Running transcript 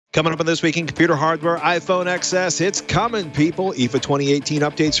Coming up on This Week in Computer Hardware, iPhone XS, it's coming, people. IFA 2018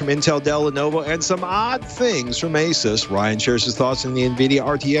 updates from Intel, Dell, Lenovo, and some odd things from Asus. Ryan shares his thoughts on the Nvidia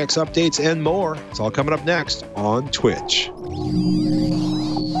RTX updates and more. It's all coming up next on TWiCH.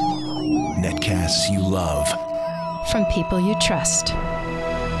 Netcasts you love. From people you trust.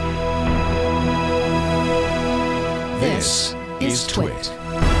 This is TWiCH.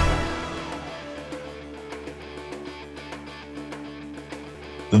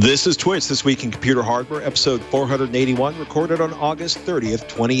 This is TWiCH, This Week in Computer Hardware, episode 481, recorded on August 30th,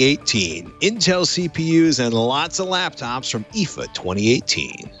 2018. Intel CPUs and lots of laptops from IFA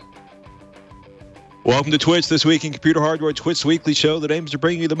 2018. Welcome to TWiCH, This Week in Computer Hardware, TWiCH's weekly show that aims to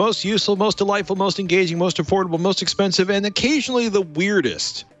bring you the most useful, most delightful, most engaging, most affordable, most expensive, and occasionally the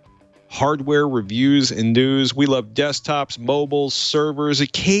weirdest hardware reviews and news. We love desktops, mobiles, servers.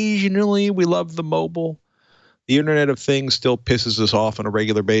 Occasionally we love the mobile. The Internet of Things still pisses us off on a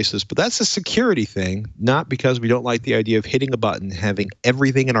regular basis, but that's a security thing, not because we don't like the idea of hitting a button, having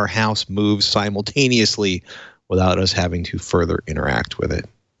everything in our house move simultaneously without us having to further interact with it.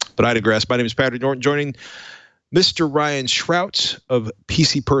 But I digress. My name is Patrick Norton, joining Mr. Ryan Schrout of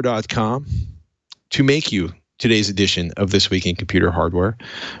PCPer.com to make you today's edition of This Week in Computer Hardware.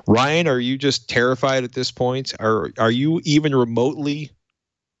 Ryan, are you just terrified at this point? Are you even remotely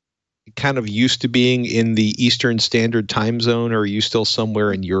kind of used to being in the Eastern Standard Time Zone, or are you still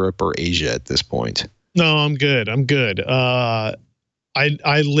somewhere in Europe or Asia at this point? No, I'm good. I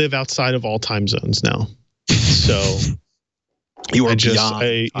live outside of all time zones now, so you are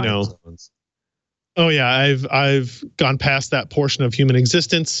beyond time zones. Oh yeah, I've gone past that portion of human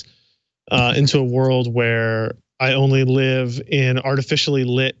existence into a world where I only live in artificially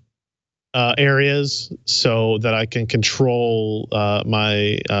lit areas, so that I can control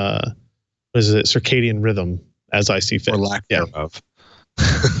my circadian rhythm as I see fit, or lack thereof.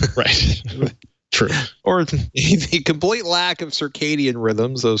 Right. True. Or the complete lack of circadian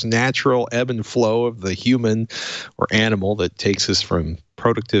rhythms, those natural ebb and flow of the human or animal that takes us from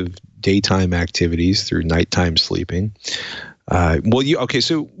productive daytime activities through nighttime sleeping. So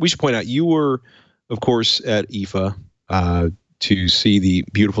we should point out you were, of course, at IFA to see the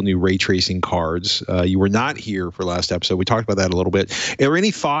beautiful new ray tracing cards. You were not here for last episode. We talked about that a little bit. Are there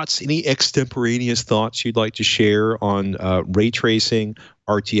any thoughts, any extemporaneous thoughts you'd like to share on ray tracing,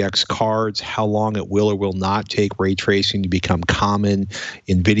 RTX cards, how long it will or will not take ray tracing to become common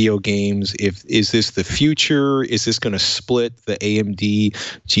in video games? Is this the future? Is this going to split the AMD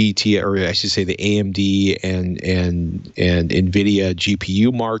GT, or I should say the AMD and Nvidia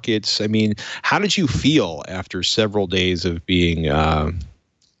GPU markets? I mean, how did you feel after several days of being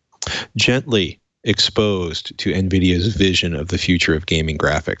gently exposed to Nvidia's vision of the future of gaming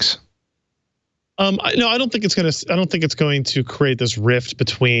graphics? No, I don't think it's going to create this rift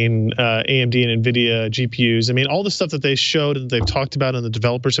between AMD and Nvidia GPUs. I mean, all the stuff that they showed and they've talked about and the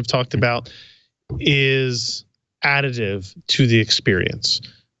developers have talked about is additive to the experience,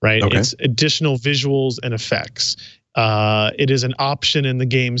 right? Okay. It's additional visuals and effects. It is an option in the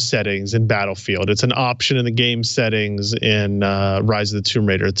game settings in Battlefield. It's an option in the game settings in Rise of the Tomb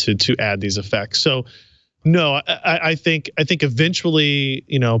Raider to add these effects. So, no, I think eventually,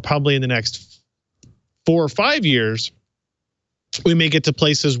 probably in the next 4 or 5 years, we may get to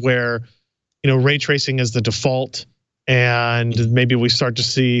places where, ray tracing is the default, and maybe we start to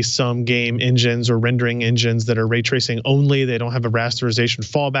see some game engines or rendering engines that are ray tracing only. They don't have a rasterization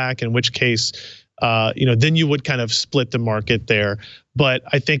fallback, in which case, then you would kind of split the market there. But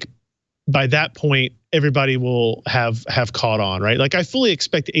I think by that point, everybody will have caught on, right? Like, I fully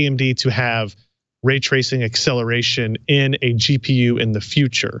expect AMD to have ray tracing acceleration in a GPU in the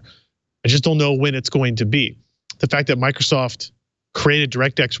future. I just don't know when it's going to be. The fact that Microsoft created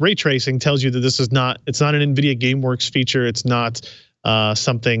DirectX ray tracing tells you that it's not an NVIDIA GameWorks feature. It's not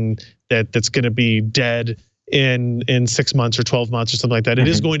something that's going to be dead in 6 months or 12 months or something like that. It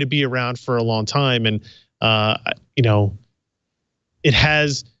is going to be around for a long time, and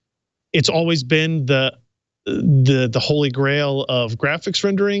it's always been the holy grail of graphics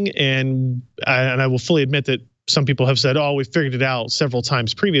rendering, and I will fully admit that some people have said, "Oh, we figured it out several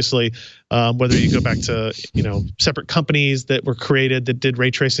times previously." Whether you go back to separate companies that were created that did ray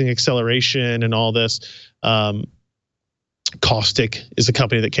tracing acceleration and all this. Caustic is a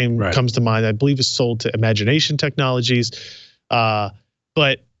company that comes to mind. I believe is sold to Imagination Technologies, but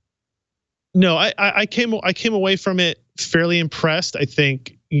no, I came away from it fairly impressed. I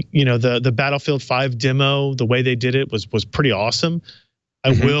think the Battlefield 5 demo, the way they did it was pretty awesome.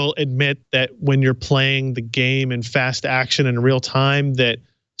 I will admit that when you're playing the game in fast action in real time, that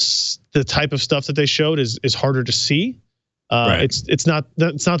the type of stuff that they showed is harder to see. Right. It's not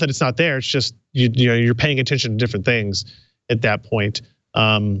that it's not there. It's just you're paying attention to different things at that point.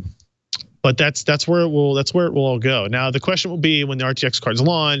 But that's where it will all go. Now the question will be when the RTX cards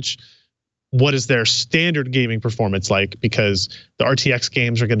launch, what is their standard gaming performance like? Because the RTX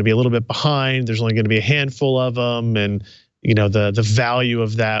games are going to be a little bit behind. There's only going to be a handful of them, and the value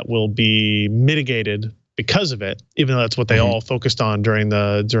of that will be mitigated because of it. Even though that's what they all focused on during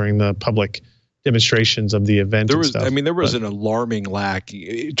the public demonstrations of the event. There was an alarming lack.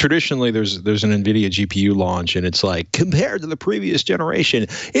 Traditionally, there's an Nvidia GPU launch, and it's like compared to the previous generation,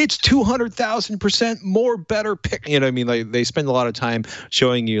 it's 200,000% more better. Like they spend a lot of time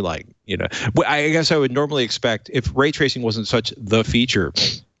showing you, like, I guess I would normally expect if ray tracing wasn't such the feature,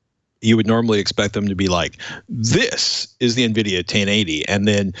 you would normally expect them to be like, this is the Nvidia 1080, and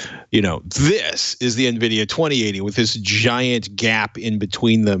then, this is the Nvidia 2080 with this giant gap in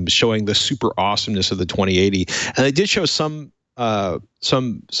between them showing the super awesomeness of the 2080. And they did show some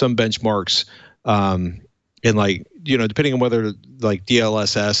benchmarks, and like, depending on whether like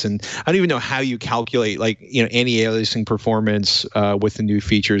DLSS, and I don't even know how you calculate like, anti-aliasing performance with the new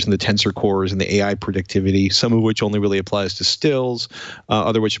features and the tensor cores and the AI predictivity, some of which only really applies to stills,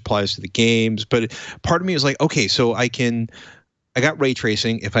 other which applies to the games. But part of me is like, okay, so I got ray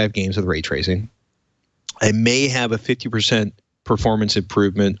tracing. If I have games with ray tracing, I may have a 50% performance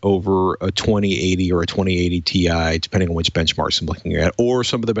improvement over a 2080 or a 2080 Ti, depending on which benchmarks I'm looking at, or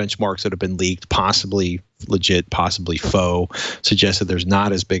some of the benchmarks that have been leaked, possibly legit, possibly faux, suggest that there's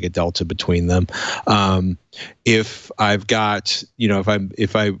not as big a delta between them. If I've got,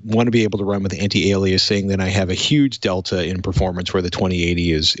 if I want to be able to run with anti-aliasing, then I have a huge delta in performance where the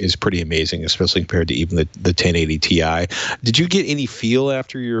 2080 is pretty amazing, especially compared to even the 1080 Ti. Did you get any feel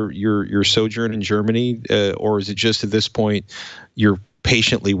after your sojourn in Germany, or is it just at this point you're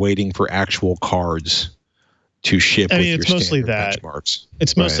patiently waiting for actual cards to ship? It's mostly that. Benchmarks?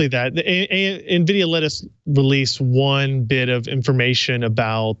 It's mostly that. NVIDIA let us release one bit of information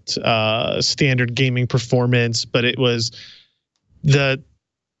about standard gaming performance, but it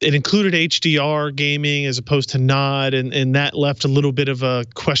included HDR gaming as opposed to not, and that left a little bit of a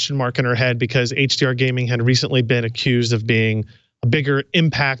question mark in our head because HDR gaming had recently been accused of being a bigger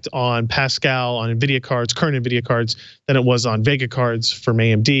impact on Pascal, on NVIDIA cards, current NVIDIA cards, than it was on Vega cards from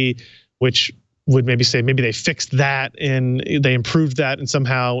AMD, which would maybe say maybe they fixed that and they improved that and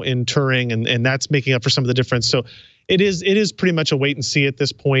somehow in Turing, and that's making up for some of the difference. So it is pretty much a wait and see at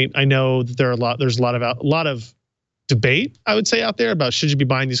this point. I know that there's a lot of debate, I would say, out there about should you be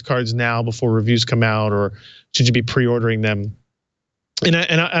buying these cards now before reviews come out, or should you be pre-ordering them? And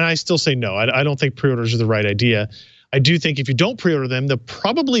I still say no. I don't think pre-orders are the right idea. I do think if you don't pre-order them, they'll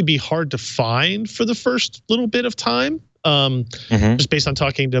probably be hard to find for the first little bit of time. Just based on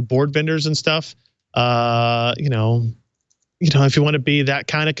talking to board vendors and stuff. If you want to be that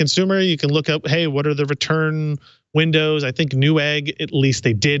kind of consumer, you can look up, hey, what are the return windows? I think Newegg, at least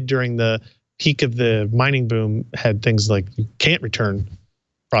they did during the peak of the mining boom, had things like you can't return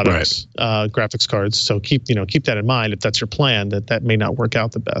products, graphics cards. So keep that in mind if that's your plan. That may not work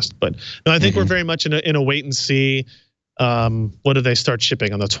out the best. But no, I think we're very much in a wait and see. What do they start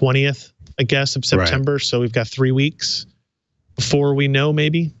shipping on the 20th? I guess of September. So we've got 3 weeks before we know,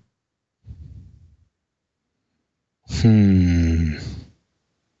 maybe. It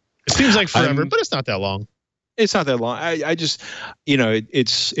seems like forever, but it's not that long. It's not that long. I just,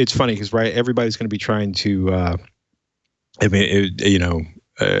 it's funny because everybody's going to be trying to. It's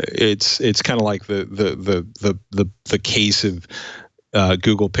kind of like the case of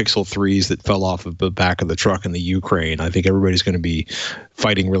Google Pixel 3s that fell off of the back of the truck in the Ukraine. I think everybody's going to be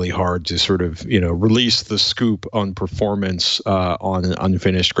fighting really hard to sort of, release the scoop on performance on an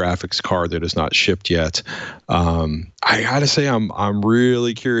unfinished graphics card that is not shipped yet. I gotta say, I'm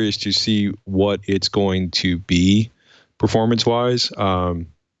really curious to see what it's going to be performance-wise. I'm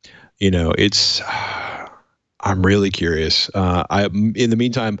really curious. In the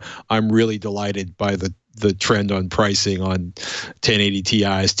meantime, I'm really delighted by the trend on pricing on 1080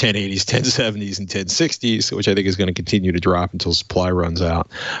 Ti's, 1080s, 1070s, and 1060s, which I think is going to continue to drop until supply runs out.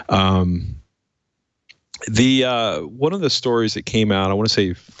 One of the stories that came out, I want to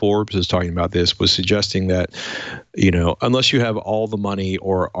say Forbes was talking about this, was suggesting that, unless you have all the money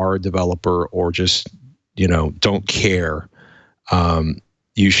or are a developer or just, don't care,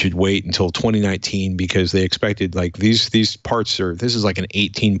 you should wait until 2019 because they expected like these parts this is like an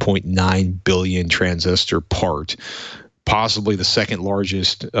 18.9 billion transistor part, possibly the second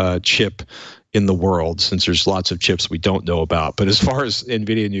largest chip in the world, since there's lots of chips we don't know about. But as far as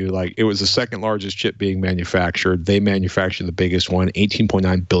NVIDIA knew, like it was the second largest chip being manufactured. They manufactured the biggest one,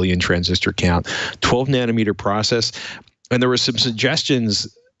 18.9 billion transistor count, 12 nanometer process. And there were some suggestions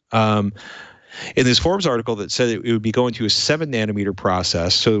in this Forbes article that said it would be going to a 7-nanometer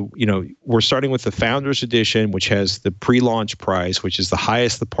process. So, we're starting with the Founders Edition, which has the pre-launch price, which is the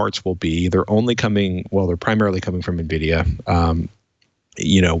highest the parts will be. They're primarily coming from Nvidia.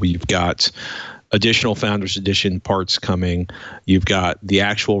 We've got additional Founders Edition parts coming. You've got the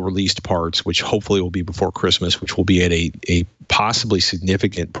actual released parts, which hopefully will be before Christmas, which will be at a possibly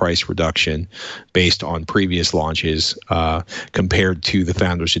significant price reduction based on previous launches compared to the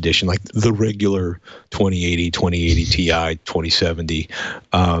Founders Edition, like the regular 2080, 2080 Ti, 2070,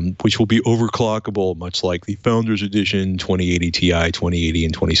 which will be overclockable, much like the Founders Edition 2080 Ti, 2080,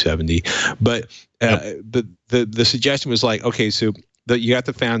 and 2070. But the suggestion was like, okay, so you got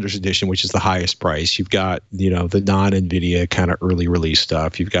the Founders Edition, which is the highest price. You've got, the non-NVIDIA kind of early release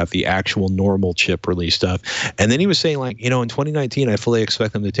stuff. You've got the actual normal chip release stuff. And then he was saying, like, in 2019, I fully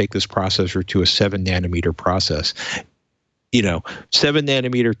expect them to take this processor to a 7-nanometer process. 7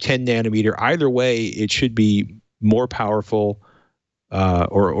 nanometer, 10 nanometer, either way, it should be more powerful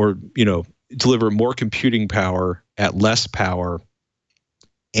or deliver more computing power at less power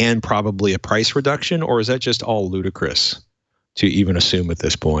and probably a price reduction? Or is that just all ludicrous to even assume at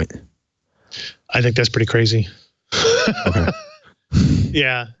this point? I think that's pretty crazy. Okay.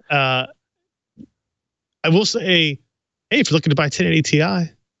 Yeah. I will say, hey, if you're looking to buy 1080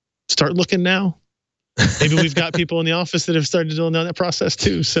 Ti, start looking now. Maybe we've got people in the office that have started doing that process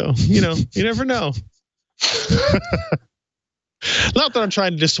too. So, you never know. Not that I'm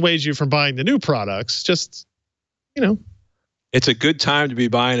trying to dissuade you from buying the new products, just, It's a good time to be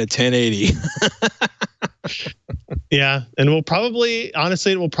buying a 1080. Yeah, and it will probably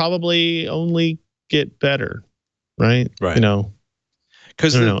only get better, right? Right.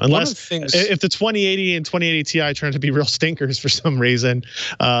 Because unless if the 2080 and 2080 Ti turn to be real stinkers for some reason,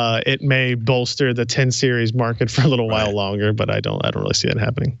 it may bolster the 10 series market for a little while longer. But I don't really see that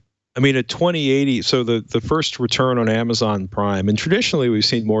happening. I mean, a 2080. So the first return on Amazon Prime, and traditionally we've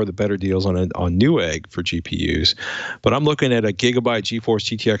seen more of the better deals on Newegg for GPUs, but I'm looking at a gigabyte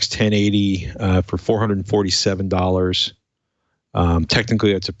GeForce GTX 1080 for $447.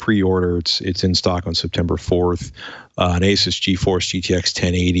 Technically, it's a pre-order. It's in stock on September 4th. An Asus GeForce GTX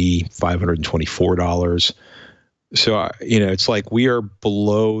 1080, $524. So it's like we are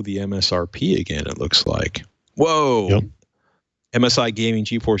below the MSRP again. It looks like. Whoa. Yep. MSI Gaming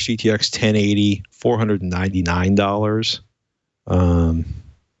GeForce GTX 1080, $499.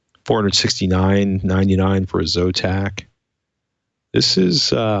 $469.99 for a Zotac. This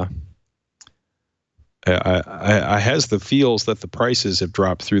is I has the feels that the prices have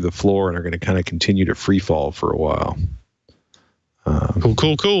dropped through the floor and are going to kind of continue to free fall for a while.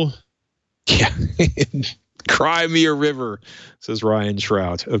 Cool. Yeah. Cry me a river, says Ryan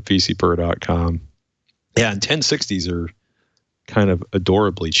Shrout of PCPer.com. Yeah, and 1060s are kind of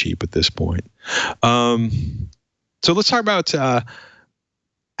adorably cheap at this point. So let's talk about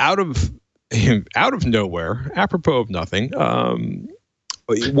out of nowhere, apropos of nothing. One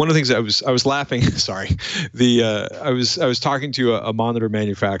of the things I was laughing. Sorry, I was talking to a monitor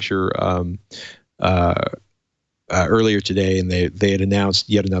manufacturer earlier today, and they had announced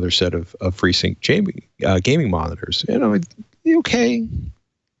yet another set of FreeSync gaming monitors. Okay.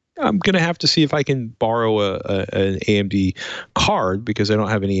 I'm going to have to see if I can borrow an AMD card, because I don't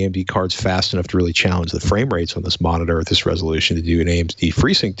have any AMD cards fast enough to really challenge the frame rates on this monitor at this resolution to do an AMD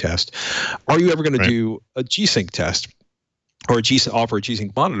FreeSync test. Are you ever going to do a G-Sync test or offer a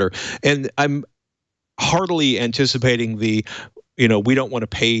G-Sync monitor? And I'm heartily anticipating we don't want to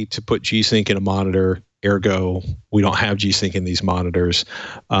pay to put G-Sync in a monitor, ergo we don't have G-Sync in these monitors.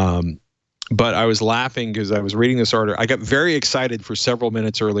 But I was laughing because I was reading this article. I got very excited for several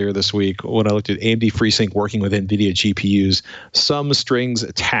minutes earlier this week when I looked at AMD FreeSync working with NVIDIA GPUs. Some strings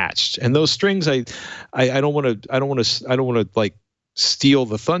attached, and those strings, I don't want to like steal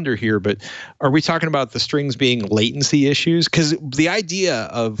the thunder here, but are we talking about the strings being latency issues? Because the idea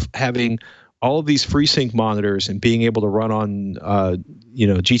of having all of these FreeSync monitors and being able to run on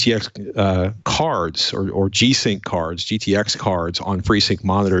GTX cards or G-Sync cards, GTX cards on FreeSync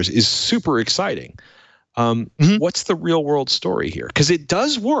monitors is super exciting. What's the real world story here? Because it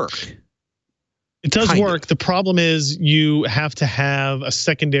does work. It does work. The problem is you have to have a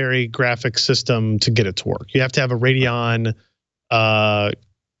secondary graphics system to get it to work. You have to have a Radeon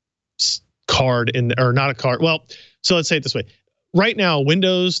card or not a card. Well, so let's say it this way. Right now,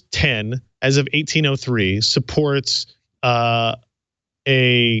 Windows 10, as of 1803, supports a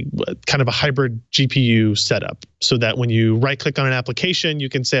kind of a hybrid GPU setup, so that when you right-click on an application, you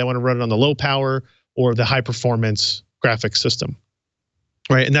can say, I want to run it on the low power or the high performance graphics system.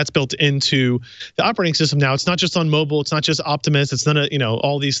 right? And that's built into the operating system now. It's not just on mobile. It's not just Optimus. It's none of,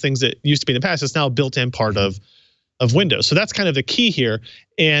 all these things that used to be in the past. It's now a built-in part of Windows. So that's kind of the key here.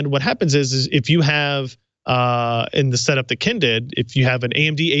 And what happens is if you have in the setup that Ken did, if you have an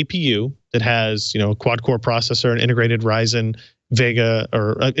AMD APU that has, a quad-core processor and integrated Ryzen Vega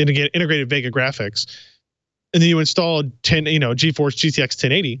or integrated Vega graphics, and then you install GeForce GTX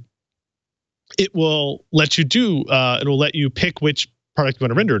 1080, it will let you pick which product you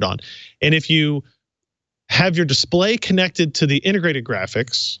want to render it on. And if you have your display connected to the integrated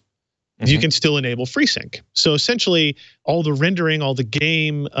graphics, you can still enable FreeSync. So essentially, all the rendering, all the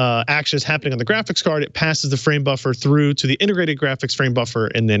game action is happening on the graphics card. It passes the frame buffer through to the integrated graphics frame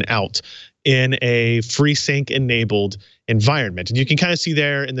buffer and then out in a FreeSync enabled environment. And you can kind of see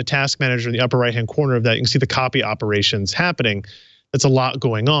there in the task manager in the upper right-hand corner of that, you can see the copy operations happening. That's a lot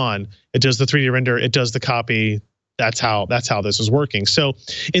going on. It does the 3D render, it does the copy. That's how this is working. So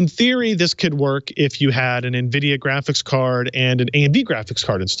in theory, this could work if you had an Nvidia graphics card and an AMD graphics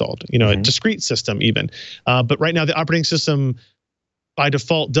card installed, a discrete system even. But right now the operating system by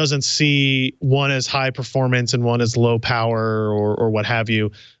default doesn't see one as high performance and one as low power or what have you.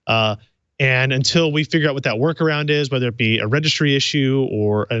 And until we figure out what that workaround is, whether it be a registry issue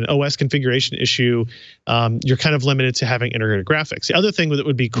or an OS configuration issue, you're kind of limited to having integrated graphics. The other thing that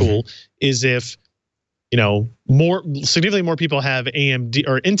would be cool is if significantly more people have AMD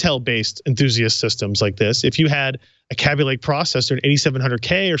or Intel-based enthusiast systems like this. If you had a Kaby Lake processor, an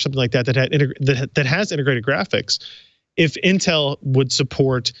 8700K or something like that that has integrated graphics, if Intel would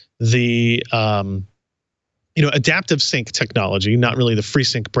support the adaptive sync technology, not really the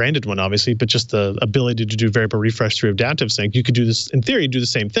FreeSync branded one, obviously, but just the ability to do variable refresh through adaptive sync, you could do this in theory, do the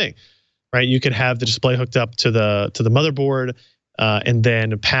same thing, right? You could have the display hooked up to the motherboard. And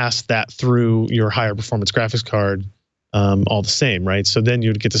then pass that through your higher performance graphics card, all the same, right? So then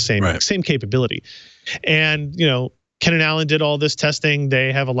you'd get the same capability. And Ken and Alan did all this testing.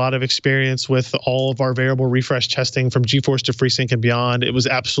 They have a lot of experience with all of our variable refresh testing from GeForce to FreeSync and beyond. It was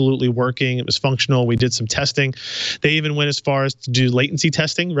absolutely working. It was functional. We did some testing. They even went as far as to do latency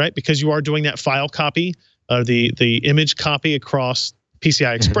testing, right? Because you are doing that file copy, the image copy across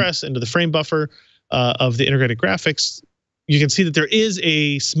PCI Express into the frame buffer of the integrated graphics. You can see that there is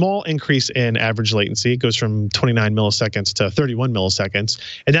a small increase in average latency. It goes from 29 milliseconds to 31 milliseconds.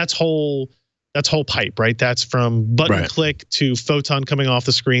 And that's whole pipe, right? That's from button click to photon coming off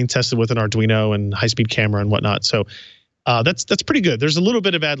the screen, tested with an Arduino and high-speed camera and whatnot. So that's pretty good. There's a little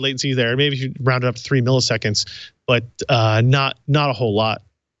bit of add latency there. Maybe if you round it up to 3 milliseconds, but not a whole lot.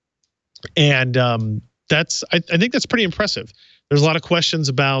 And I think that's pretty impressive. There's a lot of questions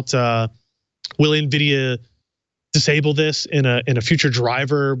about will NVIDIA disable this in a future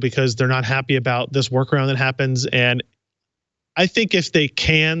driver because they're not happy about this workaround that happens. And I think if they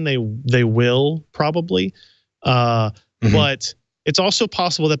can, they will probably. But it's also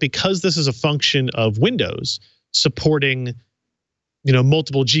possible that because this is a function of Windows supporting,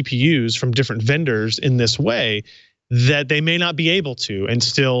 multiple GPUs from different vendors in this way, that they may not be able to and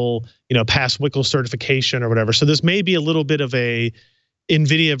still, pass WCL certification or whatever. So this may be a little bit of a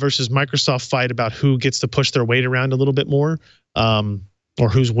NVIDIA versus Microsoft fight about who gets to push their weight around a little bit more, or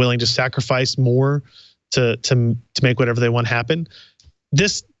who's willing to sacrifice more to make whatever they want happen.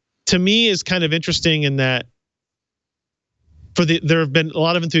 This, to me, is kind of interesting in that there have been a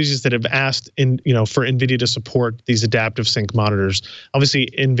lot of enthusiasts that have asked for NVIDIA to support these adaptive sync monitors. Obviously,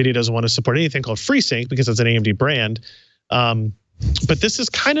 NVIDIA doesn't want to support anything called FreeSync because it's an AMD brand. But this is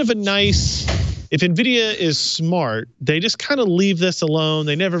kind of a nice. If NVIDIA is smart, they just kind of leave this alone.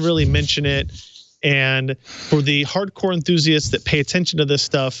 They never really mention it. And for the hardcore enthusiasts that pay attention to this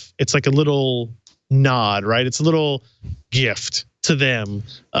stuff, it's like a little nod, right? It's a little gift to them.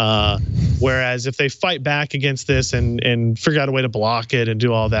 Whereas if they fight back against this and figure out a way to block it and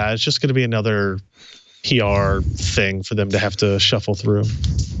do all that, it's just going to be another PR thing for them to have to shuffle through.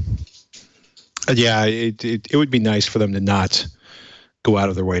 Yeah, it would be nice for them to not go out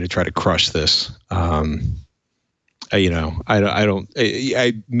of their way to try to crush this. Maybe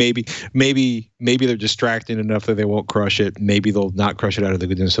they're distracted enough that they won't crush it. Maybe they'll not crush it out of the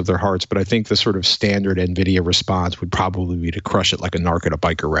goodness of their hearts. But I think the sort of standard NVIDIA response would probably be to crush it like a narc at a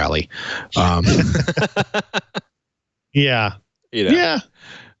biker rally. Yeah. Yeah,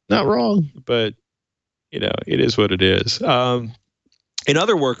 not wrong. But, it is what it is. In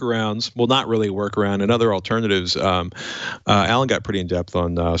other workarounds, well, not really a workaround, in other alternatives, Alan got pretty in-depth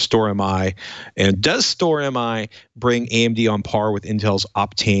on StoreMI. And does StoreMI bring AMD on par with Intel's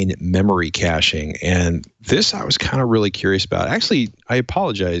Optane memory caching? And this I was kind of really curious about. Actually, I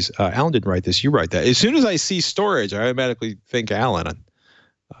apologize. Alan didn't write this. You write that. As soon as I see storage, I automatically think Alan.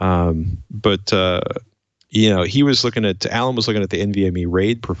 But he was looking at Alan was looking at the NVMe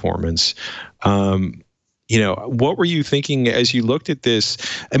RAID performance. What were you thinking as you looked at this?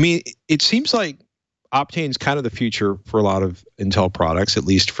 I mean, it seems like Optane's kind of the future for a lot of Intel products, at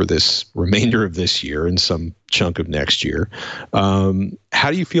least for this remainder of this year and some chunk of next year.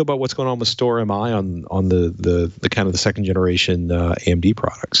 How do you feel about what's going on with Store MI on the kind of the second generation AMD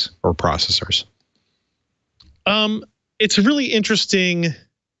products or processors? It's a really interesting.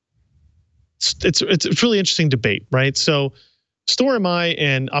 It's a really interesting debate, right? So Store MI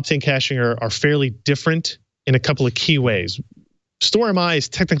and Optane caching are fairly different in a couple of key ways. Store MI is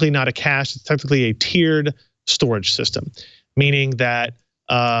technically not a cache, it's technically a tiered storage system, meaning that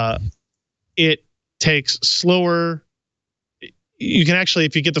it takes slower. You can actually,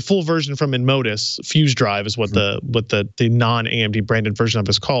 if you get the full version from Inmodus, Fuse Drive is what the non-AMD branded version of it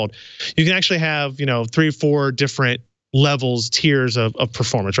is called. You can actually have 3 or 4 different levels, tiers of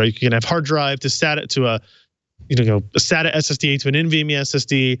performance, right? You can have hard drive to SATA to a SATA SSD to an NVMe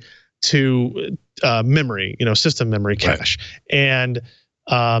SSD to memory, system memory cache. Right. And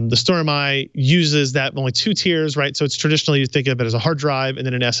the Store MI uses that only 2 tiers, right? So it's traditionally, you think of it as a hard drive and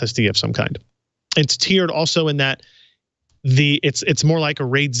then an SSD of some kind. It's tiered also in that it's more like a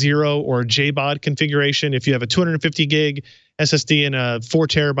RAID 0 or a JBOD configuration. If you have a 250 gig SSD and a 4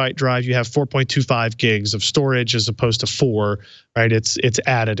 terabyte drive, you have 4.25 gigs of storage as opposed to 4, right? It's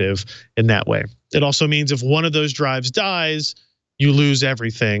additive in that way. It also means if one of those drives dies, you lose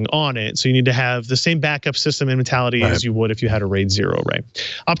everything on it. So you need to have the same backup system and mentality as you would if you had a RAID 0, right?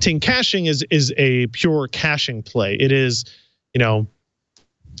 Optane caching is a pure caching play. It is,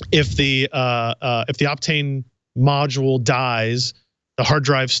 if the Optane module dies, the hard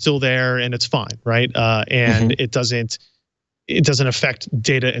drive's still there and it's fine, right? And it doesn't affect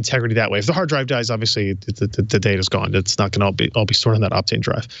data integrity that way. If the hard drive dies, obviously the data's gone. It's not going to all be stored on that Optane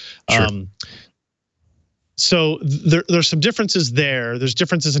drive. Sure. So there's some differences there. There's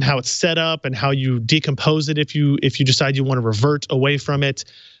differences in how it's set up and how you decompose it if you decide you want to revert away from it.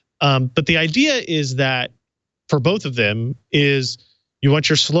 But the idea is that for both of them is you want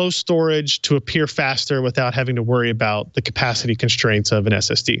your slow storage to appear faster without having to worry about the capacity constraints of an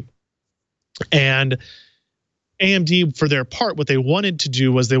SSD. And AMD, for their part, what they wanted to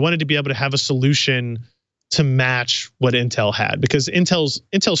do was they wanted to be able to have a solution to match what Intel had, because Intel's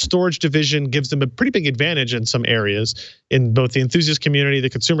storage division gives them a pretty big advantage in some areas, in both the enthusiast community, the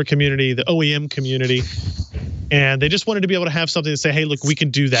consumer community, the OEM community. And they just wanted to be able to have something to say, hey, look, we can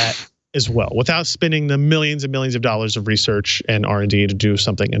do that as well without spending the millions and millions of dollars of research and R&D to do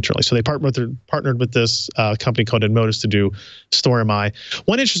something internally. So they partnered with this company called Inmodus to do Store MI.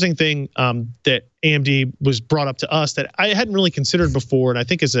 One interesting thing that AMD was brought up to us that I hadn't really considered before, and I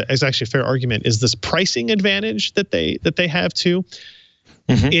think is actually a fair argument, is this pricing advantage that they have too.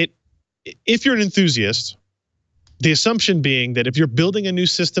 If you're an enthusiast, the assumption being that if you're building a new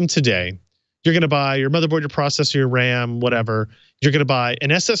system today, you're going to buy your motherboard, your processor, your RAM, whatever. You're going to buy an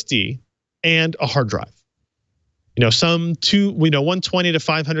SSD and a hard drive. 120 to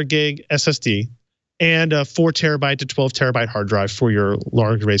 500 gig SSD and a 4 terabyte to 12 terabyte hard drive for your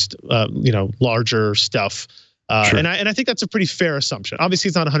larger stuff. Sure. And I think that's a pretty fair assumption. Obviously,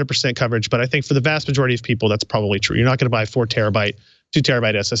 it's not 100% coverage, but I think for the vast majority of people, that's probably true. You're not going to buy a 4 terabyte, 2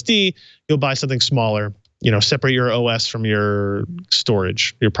 terabyte SSD. You'll buy something smaller. Separate your OS from your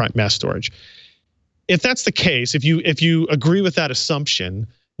storage, your mass storage. If that's the case, if you agree with that assumption,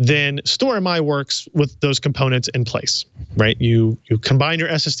 then Store MI works with those components in place, right? You combine your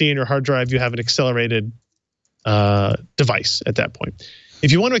SSD and your hard drive, you have an accelerated device at that point.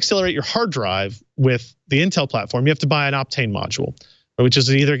 If you want to accelerate your hard drive with the Intel platform, you have to buy an Optane module, which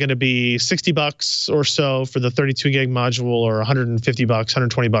is either going to be $60 or so for the 32 gig module, or $150,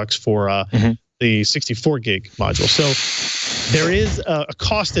 $120 for the 64 gig module. So there is a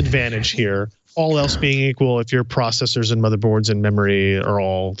cost advantage here, all else being equal, if your processors and motherboards and memory are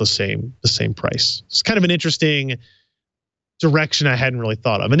all the same price. It's kind of an interesting direction I hadn't really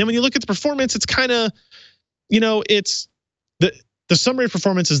thought of. And then when you look at the performance, it's kind of, it's the summary of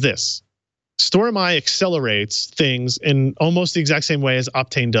performance is this. Store MI accelerates things in almost the exact same way as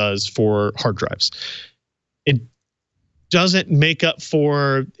Optane does for hard drives. It doesn't make up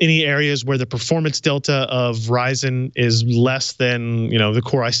for any areas where the performance delta of Ryzen is less than the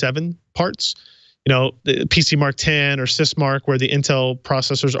Core i7 parts. The PC Mark 10 or Sysmark, where the Intel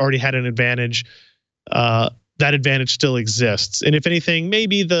processors already had an advantage, that advantage still exists. And if anything,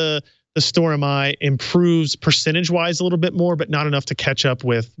 maybe the Store MI improves percentage-wise a little bit more, but not enough to catch up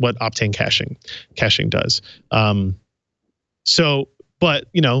with what Optane caching does. So But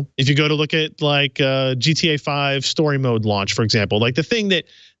if you go to look at like GTA 5 story mode launch, for example, like the thing that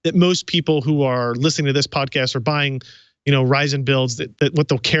most people who are listening to this podcast are buying, Ryzen builds that what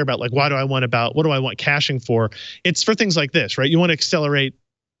they'll care about, like what do I want caching for? It's for things like this, right? You want to accelerate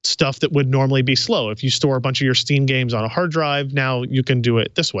stuff that would normally be slow. If you store a bunch of your Steam games on a hard drive, now you can do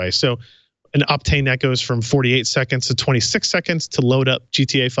it this way. So an Optane that goes from 48 seconds to 26 seconds to load up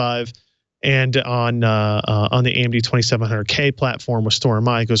GTA 5. And on the AMD 2700K platform with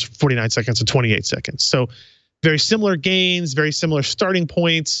StoreMI, it goes 49 seconds to 28 seconds. So very similar gains, very similar starting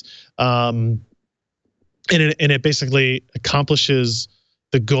points, and it basically accomplishes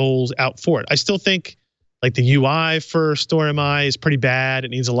the goals out for it. I still think like the UI for StoreMI is pretty bad. It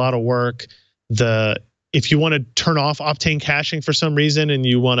needs a lot of work. If you want to turn off Optane caching for some reason and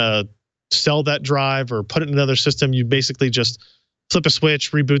you want to sell that drive or put it in another system, you basically just flip a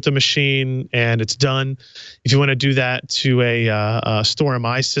switch, reboot the machine, and it's done. If you want to do that to a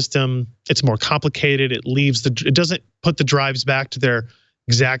StoreMI system, it's more complicated. It doesn't put the drives back to their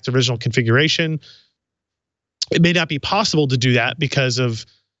exact original configuration. It may not be possible to do that because of,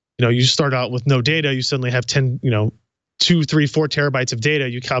 you start out with no data, you suddenly have 2, 3, 4 terabytes of data.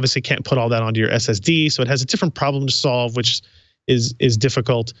 You obviously can't put all that onto your SSD, so it has a different problem to solve, which is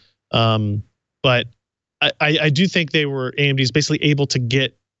difficult. But I do think AMD's basically able to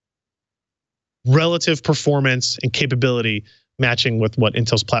get relative performance and capability matching with what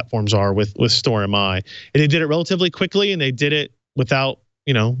Intel's platforms are with StoreMI. And they did it relatively quickly, and they did it without,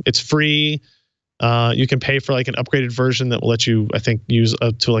 it's free. You can pay for like an upgraded version that will let you, I think, use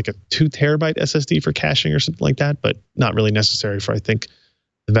up to like a 2 terabyte SSD for caching or something like that, but not really necessary for, I think,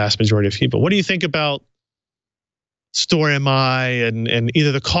 the vast majority of people. What do you think about StoreMI and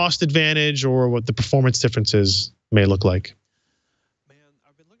either the cost advantage or what the performance differences may look like? Man,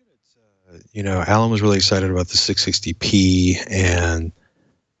 I've been looking at, Alan was really excited about the 660p, and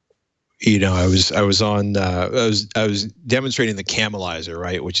I was demonstrating the Camelizer,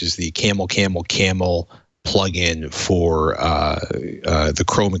 right, which is the Camel plugin for the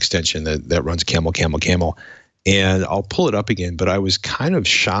Chrome extension that runs Camel. And I'll pull it up again, but I was kind of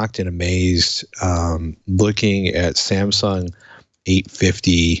shocked and amazed looking at Samsung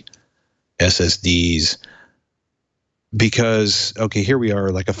 850 SSDs because, okay, here we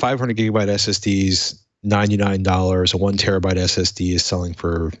are, like a 500 gigabyte SSD is $99. A 1 terabyte SSD is selling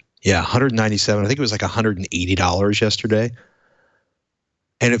for, $197. I think it was like $180 yesterday.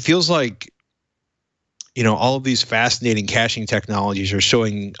 And it feels like, all of these fascinating caching technologies are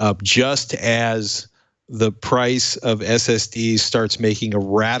showing up just as the price of SSDs starts making a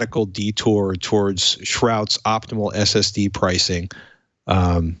radical detour towards Shrout's optimal SSD pricing,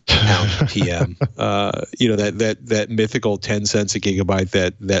 pound PM. That mythical 10 cents a gigabyte,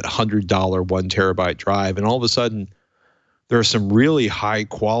 that $100 1 terabyte drive, and all of a sudden there are some really high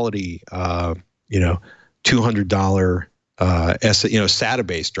quality, $200 SATA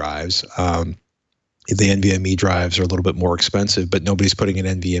based drives. The NVMe drives are a little bit more expensive, but nobody's putting an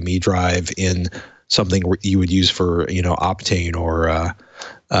NVMe drive in something you would use for, Optane or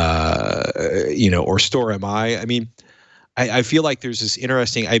StoreMI. I mean, I feel like there's this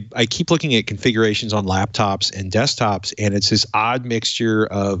interesting, I keep looking at configurations on laptops and desktops, and it's this odd mixture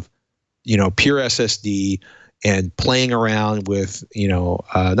of, pure SSD and playing around with,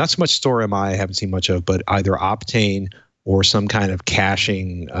 not so much StoreMI I haven't seen much of, but either Optane or some kind of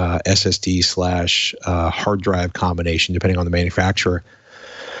caching SSD / hard drive combination, depending on the manufacturer.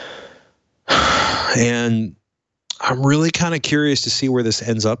 And I'm really kind of curious to see where this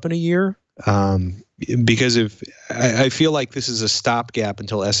ends up in a year, because I feel like this is a stopgap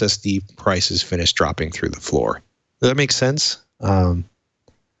until SSD prices finish dropping through the floor. Does that make sense? Yeah,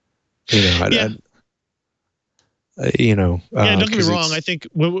 don't get me wrong. I think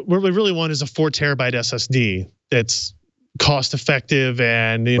what we really want is a 4 terabyte SSD that's cost effective,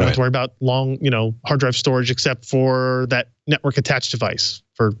 and you don't have to worry about long, hard drive storage, except for that network attached device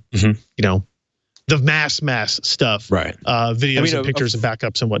for, the mass stuff, right? Videos and pictures and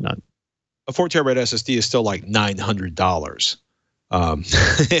backups and whatnot. A 4 terabyte SSD is still like $900.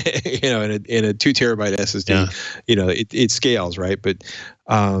 In a 2 terabyte SSD, it scales, right? But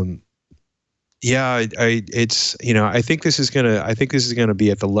I think this is gonna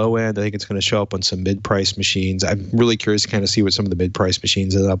be at the low end. I think it's gonna show up on some mid-price machines. I'm really curious to kind of see what some of the mid-price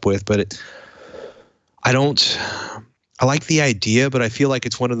machines end up with, but I like the idea, but I feel like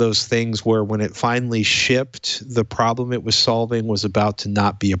it's one of those things where when it finally shipped, the problem it was solving was about to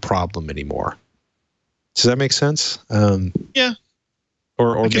not be a problem anymore. Does that make sense? Yeah.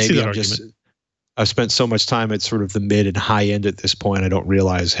 Or maybe I've spent so much time at sort of the mid and high end at this point, I don't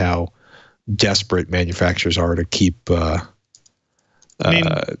realize how desperate manufacturers are to keep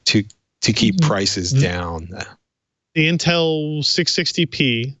to keep prices down. The Intel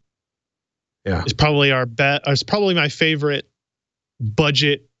 660p is probably is probably my favorite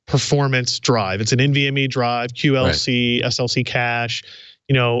budget performance drive. It's an NVMe drive, QLC, SLC cache.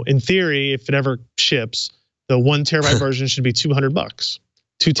 You know, in theory, if it ever ships, the 1 terabyte version should be $200.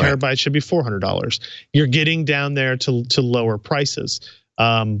 2 terabytes should be $400. You're getting down there to lower prices.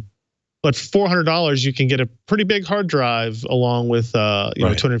 But $400, you can get a pretty big hard drive along with know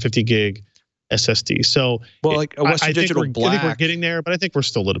 250 gig SSD. So like a Western Digital Black, I think we're getting there, but I think we're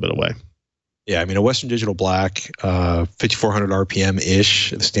still a little bit away. Yeah, I mean a Western Digital Black, 5400 RPM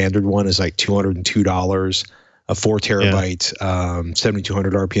ish. The standard one is like $202. A 4 terabyte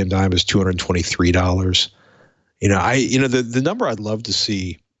 7200 RPM DIME is $223. The number I'd love to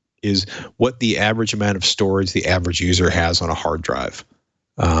see is what the average amount of storage the average user has on a hard drive.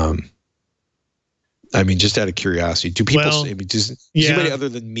 I mean, just out of curiosity, do people? Does anybody other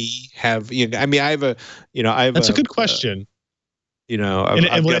than me have? I mean, I have a. That's a good question.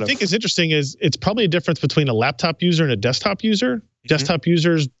 And what I think is interesting is it's probably a difference between a laptop user and a desktop user. Mm-hmm. Desktop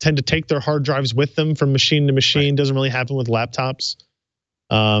users tend to take their hard drives with them from machine to machine. Doesn't really happen with laptops.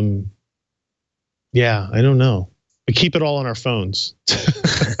 Yeah, I don't know. We keep it all on our phones.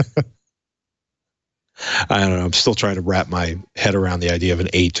 I don't know. I'm still trying to wrap my head around the idea of an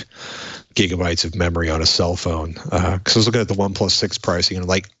 8 gigabytes of memory on a cell phone. Because I was looking at the OnePlus 6 pricing and I'm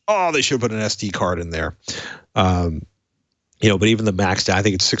like, oh, they should put an SD card in there. But even the maxed out, I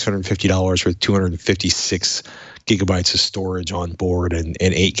think it's $650 with 256 gigabytes of storage on board and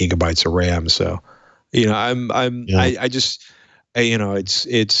 8 gigabytes of RAM. So,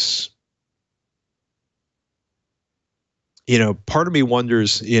 part of me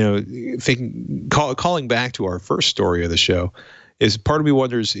wonders, calling back to our first story of the show, is part of me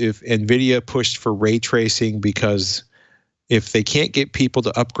wonders if Nvidia pushed for ray tracing because if they can't get people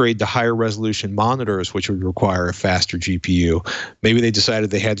to upgrade to higher resolution monitors, which would require a faster GPU, maybe they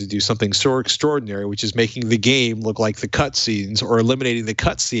decided they had to do something so extraordinary, which is making the game look like the cutscenes or eliminating the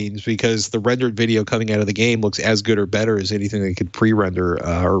cutscenes because the rendered video coming out of the game looks as good or better as anything they could pre-render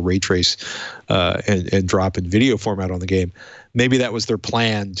or ray trace and drop in video format on the game. Maybe that was their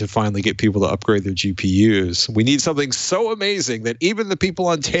plan to finally get people to upgrade their GPUs. We need something so amazing that even the people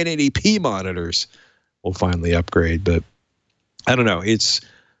on 1080p monitors will finally upgrade. But I don't know. It's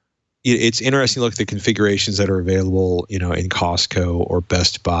interesting to look at the configurations that are available, in Costco or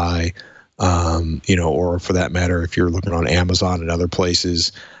Best Buy, or for that matter, if you're looking on Amazon and other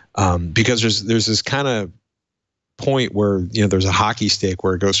places, because there's this kind of point where there's a hockey stick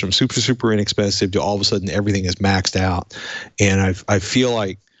where it goes from super, super inexpensive to all of a sudden everything is maxed out, and I feel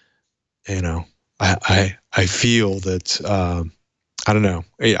like, I feel that I don't know.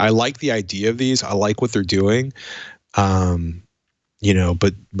 I like the idea of these. I like what they're doing.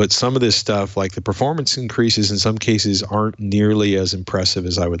 But some of this stuff, like the performance increases in some cases aren't nearly as impressive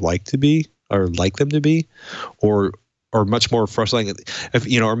as I would like to be or like them to be, or much more frustrating.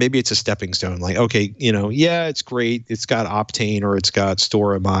 Or maybe it's a stepping stone. Like, okay, it's great. It's got Optane or it's got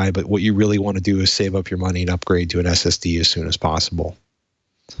Store MI, but what you really want to do is save up your money and upgrade to an SSD as soon as possible.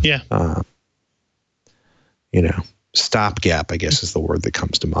 Yeah. Stopgap, I guess, is the word that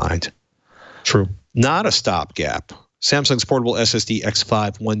comes to mind. True. Not a stopgap. Samsung's portable SSD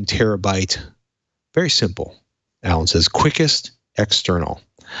X5 1 terabyte. Very simple. Alan says quickest external.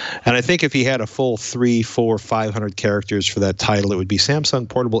 And I think if he had a full 300, 400, 500 characters for that title, it would be Samsung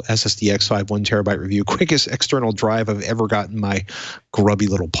portable SSD X5 1 terabyte review. Quickest external drive I've ever gotten my grubby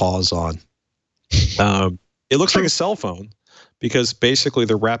little paws on. It looks like a cell phone because basically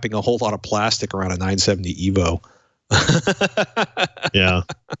they're wrapping a whole lot of plastic around a 970 Evo. Yeah.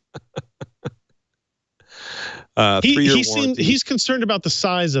 He's concerned about the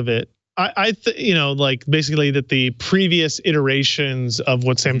size of it. Like basically that the previous iterations of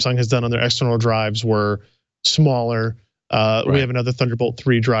what Samsung has done on their external drives were smaller. We have another Thunderbolt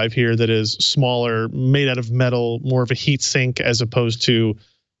 3 drive here that is smaller, made out of metal, more of a heat sink as opposed to,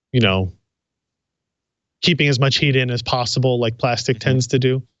 keeping as much heat in as possible, like plastic tends to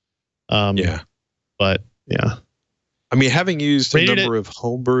do. But yeah. I mean, having used a number of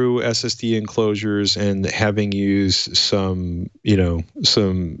homebrew SSD enclosures and having used some,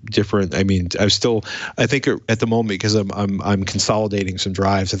 some different. I mean, I think at the moment, because I'm consolidating some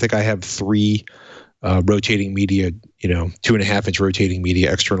drives. I think I have 3 rotating media, 2.5-inch rotating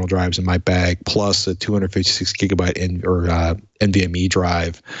media external drives in my bag, plus a 256 gigabyte NVMe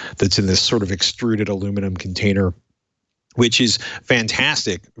drive that's in this sort of extruded aluminum container, which is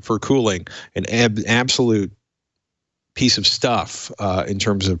fantastic for cooling, an absolute piece of stuff in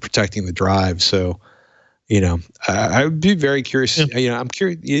terms of protecting the drive. So, I would be very curious. Yeah. I'm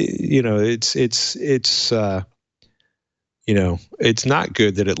curious. It's not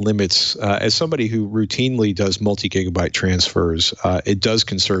good that it limits. As somebody who routinely does multi-gigabyte transfers, it does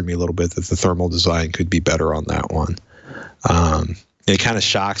concern me a little bit that the thermal design could be better on that one. It kind of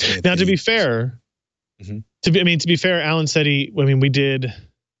shocks me. Now, to be fair, to be fair, Alan said we did.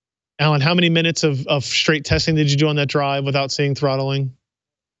 Alan, how many minutes of straight testing did you do on that drive without seeing throttling?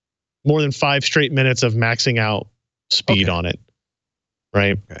 More than 5 straight minutes of maxing out speed on it,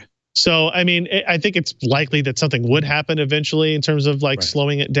 right? Okay. So, I think it's likely that something would happen eventually in terms of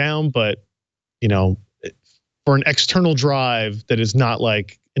slowing it down, but for an external drive that is not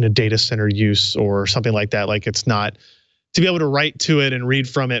like in a data center use or something like that, it's not to be able to write to it and read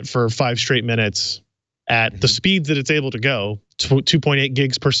from it for 5 straight minutes at the speeds that it's able to go, 2.8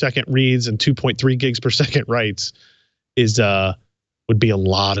 gigs per second reads and 2.3 gigs per second writes, would be a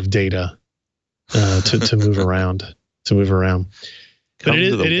lot of data to move around. But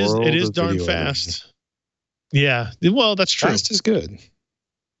it is darn fast. Yeah, well, that's true. Fast is good.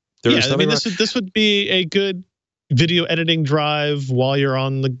 This would be a good video editing drive while you're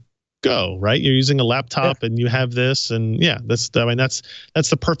on the go, right? You're using a laptop and you have this, and that's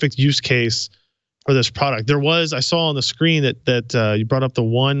the perfect use case for this product. I saw on the screen that you brought up the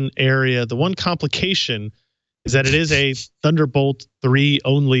one complication is that it is a Thunderbolt 3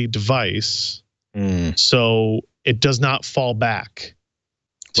 only device, so it does not fall back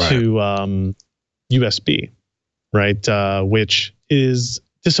to USB, right? Which is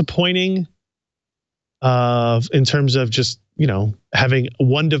disappointing in terms of just having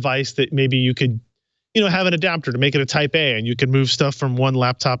one device that maybe you could have an adapter to make it a Type A, and you could move stuff from one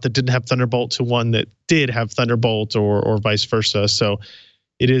laptop that didn't have Thunderbolt to one that did have Thunderbolt, or vice versa. So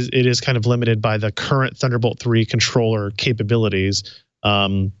it is kind of limited by the current Thunderbolt 3 controller capabilities.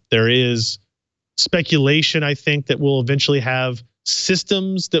 There is speculation, I think, that we'll eventually have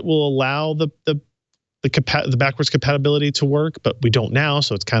systems that will allow the backwards compatibility to work, but we don't now.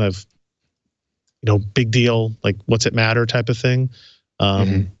 So it's kind of big deal, like what's it matter type of thing.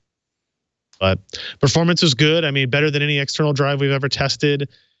 But performance is good. Better than any external drive we've ever tested.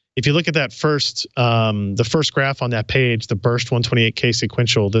 If you look at that the first graph on that page, the burst 128K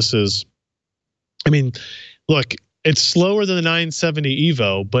sequential, this is, look, it's slower than the 970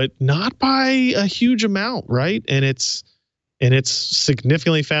 Evo, but not by a huge amount, right? And it's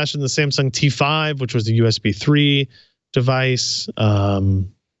significantly faster than the Samsung T5, which was the USB 3 device.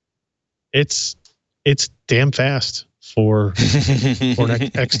 It's damn fast for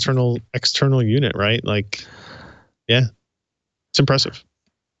an external unit, right? It's impressive.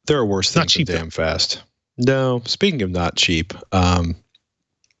 There are worse things than damn fast. No, speaking of not cheap,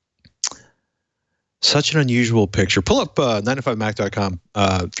 such an unusual picture. Pull up 9to5mac.com.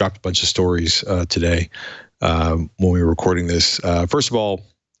 Dropped a bunch of stories today when we were recording this. First of all,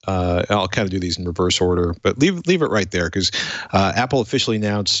 I'll kind of do these in reverse order, but leave it right there because Apple officially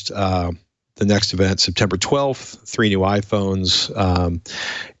announced the next event, September 12th, 3 new iPhones.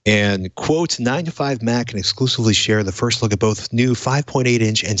 And quote, 9to5Mac can exclusively share the first look at both new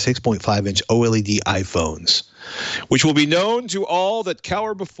 5.8-inch and 6.5-inch OLED iPhones, which will be known to all that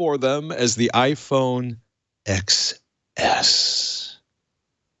cower before them as the iPhone XS.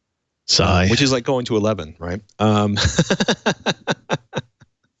 Sigh. Which is like going to 11, right?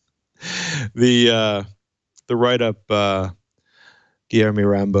 The write-up, Guillermo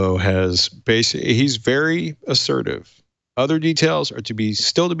Rambo has he's very assertive. Other details are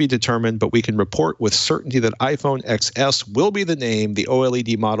still to be determined, but we can report with certainty that iPhone XS will be the name. The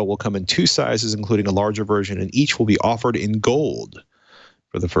OLED model will come in 2 sizes, including a larger version, and each will be offered in gold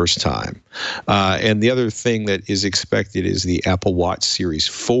for the first time. And the other thing that is expected is the Apple Watch Series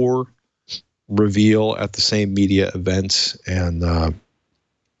 4 reveal at the same media event. And,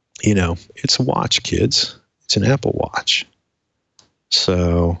 it's a watch, kids. It's an Apple Watch.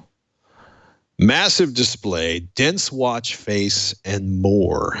 So massive display, dense watch face, and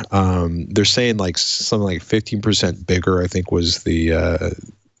more. They're saying something like 15% bigger, I think was the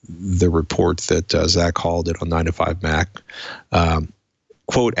report that Zach Hall did on 9to5Mac.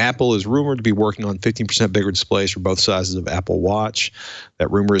 Quote, Apple is rumored to be working on 15% bigger displays for both sizes of Apple Watch.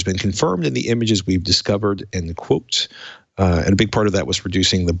 That rumor has been confirmed in the images we've discovered, end quote. And a big part of that was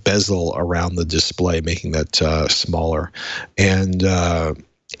reducing the bezel around the display, making that smaller. And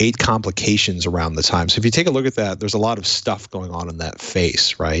 8 complications around the time. So if you take a look at that, there's a lot of stuff going on in that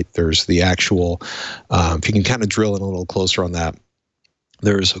face, right? There's the actual, if you can kind of drill in a little closer on that,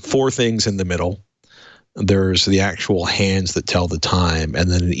 there's 4 things in the middle. there's the actual hands that tell the time,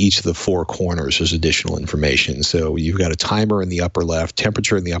 and then in each of the four corners there's additional information. So you've got a timer in the upper left,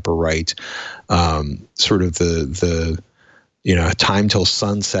 temperature in the upper right, sort of the time till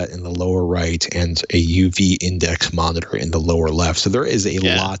sunset in the lower right, and a UV index monitor in the lower left. So there is a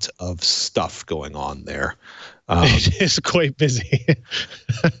lot of stuff going on there. It is quite busy.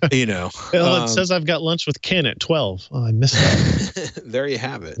 Well, it says I've got lunch with Ken at 12. Oh, I missed that. There you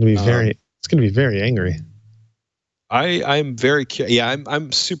have it. It's going to be very angry. I'm very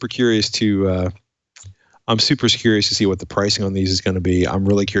I'm super curious to see what the pricing on these is going to be. I'm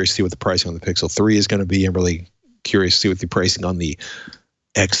really curious to see what the pricing on the Pixel 3 is going to be. I'm really curious to see what the pricing on the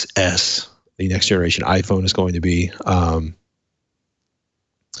XS, the next generation iPhone, is going to be.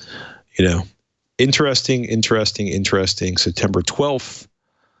 Interesting. September 12th.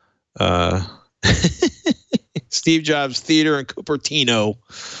 Steve Jobs Theater in Cupertino.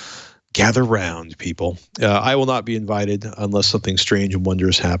 Gather round, people. I will not be invited unless something strange and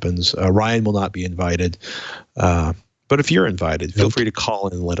wondrous happens. Ryan will not be invited. But if you're invited, feel free to call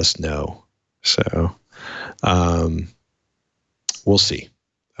in and let us know. So we'll see.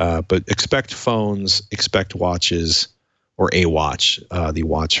 But expect phones, expect watches, or a watch, the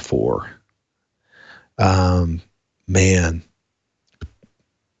Watch 4. Man.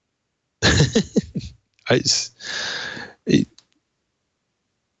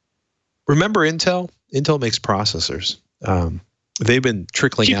 Remember Intel? Intel makes processors. They've been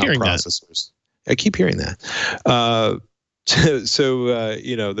trickling out processors. I keep hearing that. The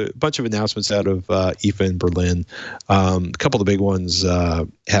bunch of announcements out of IFA in Berlin. A couple of the big ones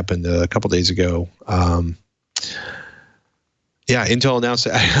happened a couple days ago. Intel announced.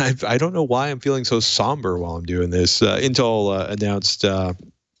 I don't know why I'm feeling so somber while I'm doing this. Intel announced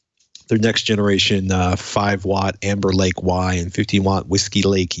their next generation 5-watt Amber Lake Y and 15-watt Whiskey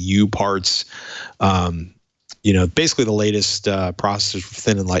Lake U parts. Basically the latest processors for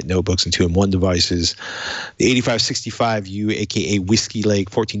thin and light notebooks and 2-in-1 devices. The 8565U, aka Whiskey Lake,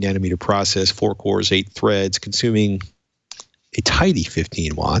 14-nanometer process, 4 cores, 8 threads, consuming a tidy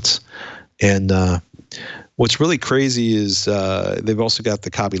 15 watts. And what's really crazy is they've also got the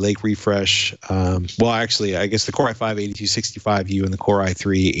Kaby Lake refresh. I guess the Core i5 8265U and the Core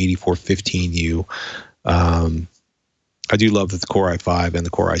i3 8415U. I do love that the Core i5 and the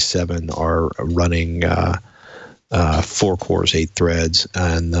Core i7 are running 4 cores, 8 threads,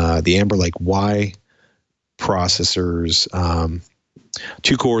 and the Amber Lake Y processors,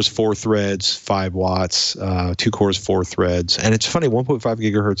 2 cores, 4 threads, 5 watts, 2 cores, 4 threads. And it's funny, 1.5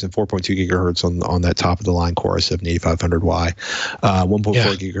 gigahertz and 4.2 gigahertz on that top of the line Core i7-8500Y,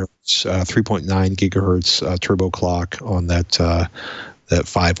 1.4 gigahertz, 3.9 gigahertz turbo clock on that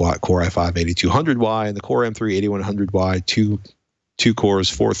 5-watt Core i5-8200Y, and the Core M3-8100Y, 2 cores,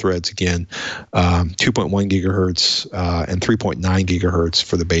 4 threads again, 2.1 gigahertz and 3.9 gigahertz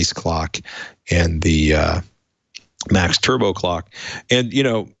for the base clock and the max turbo clock. And,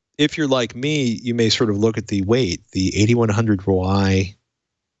 if you're like me, you may sort of look at the weight. The 8100Y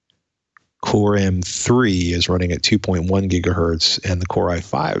Core M3 is running at 2.1 gigahertz, and the Core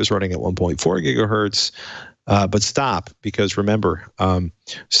i5 is running at 1.4 gigahertz. But stop, because remember,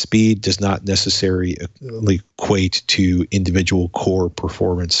 speed does not necessarily equate to individual core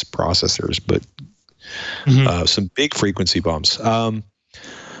performance processors, but some big frequency bumps.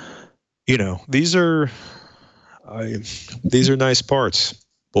 These are nice parts.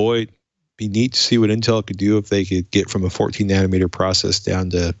 Boy, it'd be neat to see what Intel could do if they could get from a 14 nanometer process down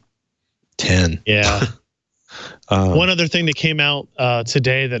to 10. Yeah. One other thing that came out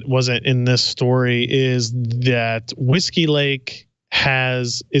today that wasn't in this story is that Whiskey Lake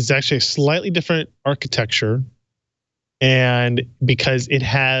is actually a slightly different architecture, and because it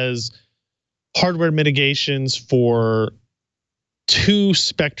has hardware mitigations for 2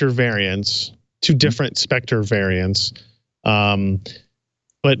 Spectre variants, 2 different Spectre variants,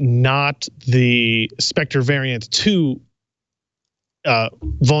 but not the Spectre variant 2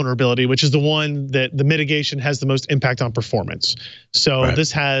 vulnerability, which is the one that the mitigation has the most impact on performance. So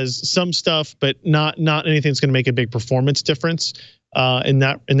this has some stuff, but not anything that's going to make a big performance difference in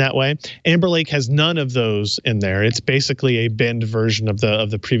that way. Amber Lake has none of those in there. It's basically a bend version of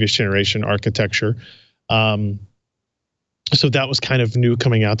the previous generation architecture. So that was kind of new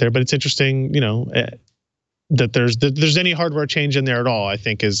coming out there, but it's interesting, that there's any hardware change in there at all, I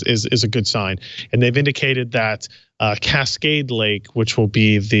think is a good sign. And they've indicated that Cascade Lake, which will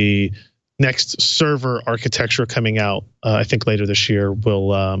be the next server architecture coming out, I think later this year,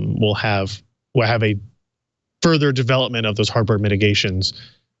 will have a further development of those hardware mitigations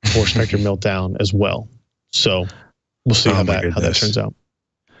for Spectre Meltdown as well. So we'll see how that turns out.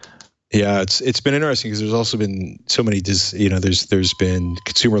 Yeah, it's been interesting because there's also been so many, there's been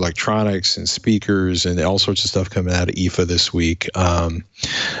consumer electronics and speakers and all sorts of stuff coming out of IFA this week.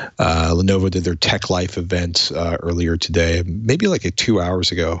 Lenovo did their Tech Life event earlier today, maybe like 2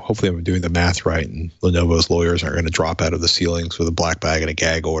 hours ago. Hopefully I'm doing the math right, and Lenovo's lawyers aren't going to drop out of the ceilings with a black bag and a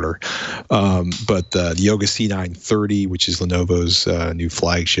gag order. But the Yoga C930, which is Lenovo's new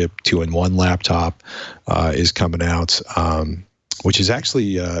flagship 2-in-1 laptop, is coming out. Which is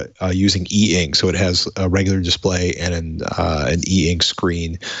actually using e-ink. So it has a regular display and an e-ink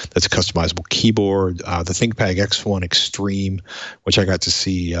screen that's a customizable keyboard. The ThinkPad X1 Extreme, which I got to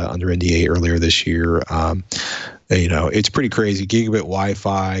see under NDA earlier this year. It's pretty crazy. Gigabit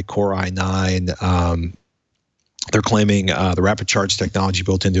Wi-Fi, Core i9. They're claiming the rapid charge technology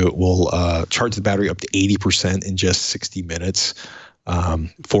built into it will charge the battery up to 80% in just 60 minutes.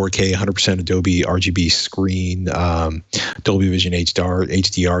 4K, 100% Adobe RGB screen, Dolby Vision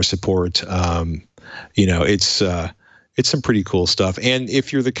HDR support. It's some pretty cool stuff. And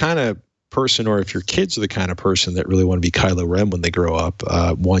if you're the kind of person, or if your kids are the kind of person that really want to be Kylo Ren when they grow up,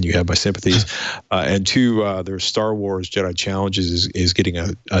 one, you have my sympathies, and two, their Star Wars Jedi Challenges is getting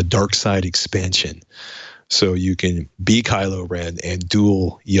a dark side expansion, so you can be Kylo Ren and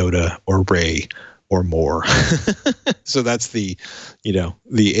duel Yoda or Rey or more. So that's the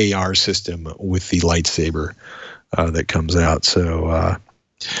AR system with the lightsaber that comes out. So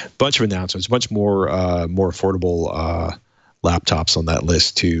bunch of announcements, a bunch more affordable laptops on that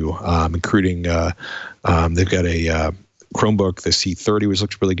list too, including they've got a Chromebook, the C30, which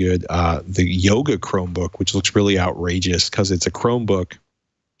looks really good. The Yoga Chromebook, which looks really outrageous because it's a Chromebook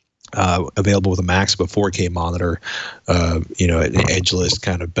available with a max of a 4K monitor, an edgeless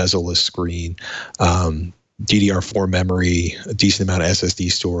kind of bezel-less screen, DDR4 memory, a decent amount of SSD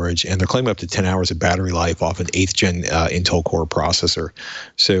storage, and they're claiming up to 10 hours of battery life off an 8th gen Intel Core processor.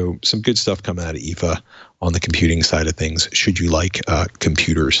 So some good stuff coming out of IFA on the computing side of things, should you like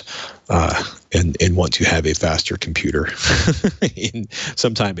computers and want to have a faster computer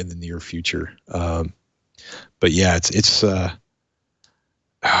sometime in the near future. But yeah, it's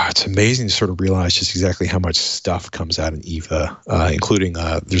amazing to sort of realize just exactly how much stuff comes out in IFA, including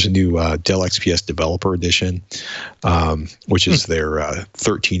there's a new Dell XPS Developer Edition, which is their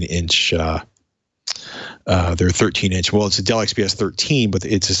 13-inch. Well, it's a Dell XPS 13, but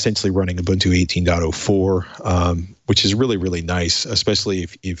it's essentially running Ubuntu 18.04, which is really, really nice, especially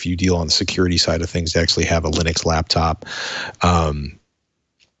if you deal on the security side of things, to actually have a Linux laptop.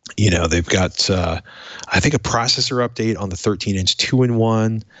 They've got, I think, a processor update on the 13-inch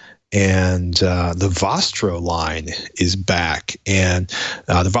 2-in-1, and the Vostro line is back. And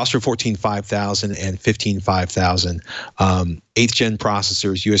the Vostro 145000 and 15500, 8th gen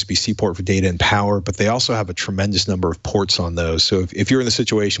processors, USB-C port for data and power, but they also have a tremendous number of ports on those. So if you're in the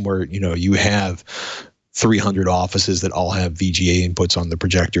situation where, you have 300 offices that all have VGA inputs on the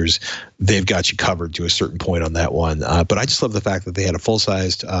projectors, they've got you covered to a certain point on that one. But I just love the fact that they had a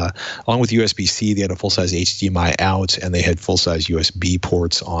full-sized, along with USB-C, they had a full-size HDMI out, and they had full-size USB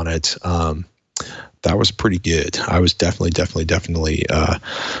ports on it. That was pretty good. I was definitely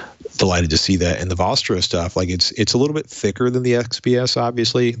delighted to see that. And the Vostro stuff, like it's a little bit thicker than the XPS,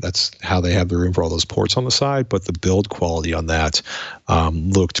 obviously. That's how they have the room for all those ports on the side. But the build quality on that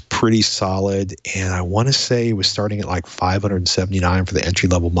looked pretty solid. And I want to say it was starting at like $579 for the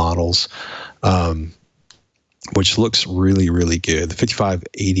entry-level models, which looks really, really good. The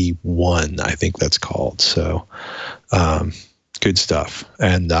 5581, I think that's called. So good stuff.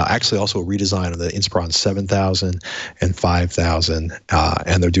 And actually also a redesign of the Inspiron 7000 and 5000.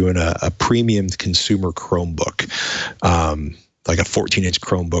 And they're doing a premium consumer Chromebook, like a 14-inch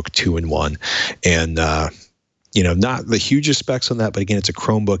Chromebook 2-in-1. And not the hugest specs on that, but again, it's a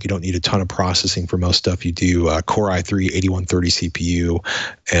Chromebook. You don't need a ton of processing for most stuff you do. Core i3 8130 CPU,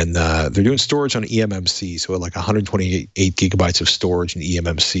 and they're doing storage on eMMC, so like 128 gigabytes of storage in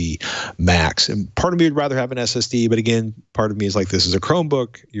eMMC max. And part of me would rather have an SSD, but again, part of me is like, this is a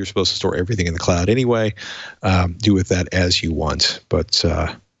Chromebook. You're supposed to store everything in the cloud anyway. Do with that as you want, but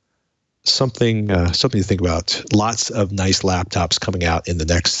something to think about. Lots of nice laptops coming out in the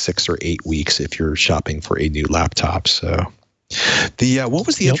next 6 or 8 weeks if you're shopping for a new laptop. So the what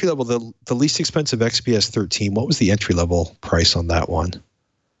was the entry level, the least expensive XPS 13? What was the entry level price on that one?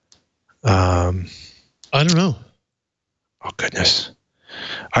 I don't know. Oh goodness,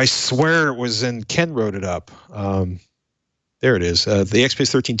 I swear it was in, Ken wrote it up. There it is. The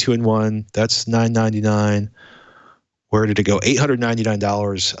XPS 13 2-in-1, that's $999. Where did it go?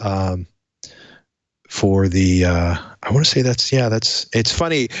 $899. for the I want to say it's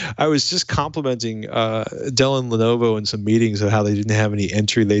funny. I was just complimenting Dell and Lenovo in some meetings of how they didn't have any 4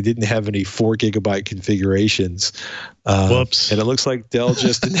 GB configurations. Whoops. And it looks like Dell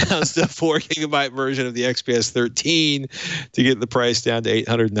just announced a 4 GB version of the XPS 13 to get the price down to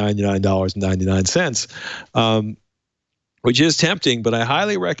 $899.99. Which is tempting, but I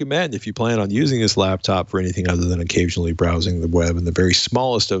highly recommend if you plan on using this laptop for anything other than occasionally browsing the web and the very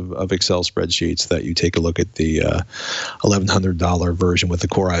smallest of Excel spreadsheets, that you take a look at the $1,100 version with the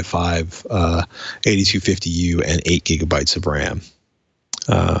Core i5 8250U and 8 GB of RAM.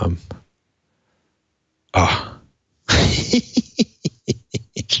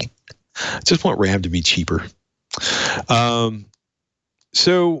 Just want RAM to be cheaper.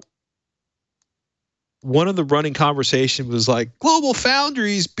 So one of the running conversations was like, Global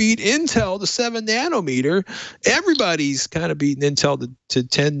Foundries beat Intel to 7 nanometer. Everybody's kind of beating Intel to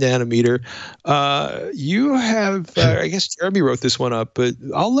 10 nanometer. You have, I guess Jeremy wrote this one up, but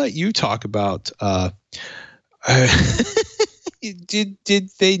I'll let you talk about. Did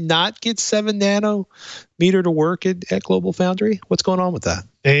they not get 7 nanometer to work at Global Foundry? What's going on with that?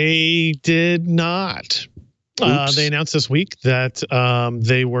 They did not. They announced this week that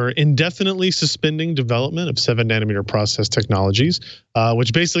they were indefinitely suspending development of 7 nanometer process technologies,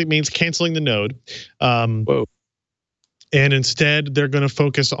 which basically means canceling the node. And instead, they're going to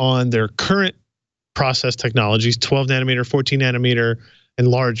focus on their current process technologies: 12 nanometer, 14 nanometer, and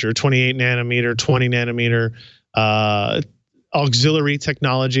larger, 28 nanometer, 20 nanometer. Auxiliary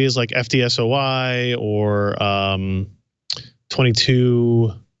technologies like FDSOI or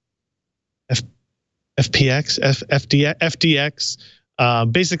 22 FDX.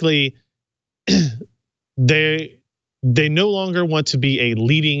 Basically, they no longer want to be a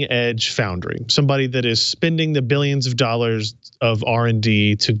leading edge foundry, somebody that is spending the billions of dollars of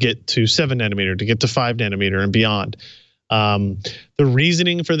R&D to get to 7 nanometer, to get to 5 nanometer and beyond. The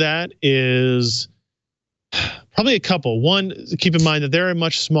reasoning for that is probably a couple. One, keep in mind that they're a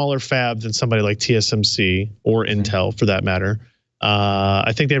much smaller fab than somebody like TSMC or Intel, for that matter.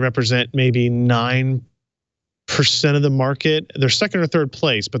 I think they represent maybe 9% of the market. They're second or third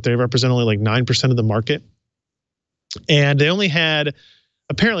place, but they represent only like 9% of the market. And they only had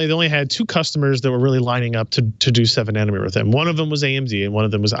 2 customers that were really lining up to do 7 nanometer with them. One of them was AMD and one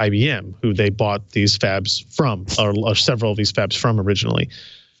of them was IBM, who they bought these fabs from, or several of these fabs from originally.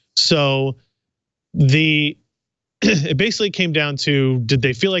 So it basically came down to, did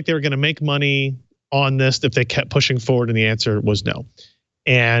they feel like they were going to make money on this if they kept pushing forward? And the answer was no.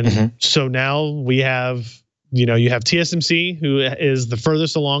 And so now we have, you have TSMC, who is the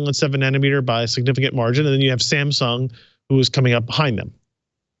furthest along on 7 nanometer by a significant margin. And then you have Samsung, who is coming up behind them.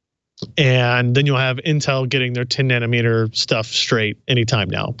 And then you'll have Intel getting their 10 nanometer stuff straight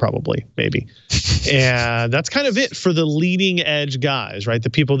anytime now, probably, maybe. And that's kind of it for the leading edge guys, right? The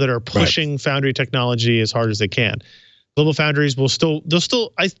people that are pushing foundry technology as hard as they can. Global Foundries will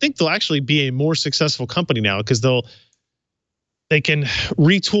I think they'll actually be a more successful company now, because they can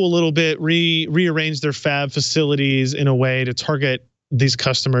retool a little bit, rearrange their fab facilities in a way to target these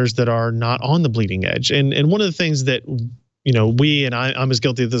customers that are not on the bleeding edge. And one of the things that we, and I'm as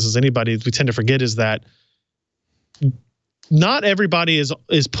guilty of this as anybody, we tend to forget is that not everybody is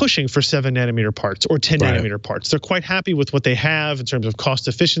pushing for 7 nanometer parts or 10 nanometer parts. They're quite happy with what they have in terms of cost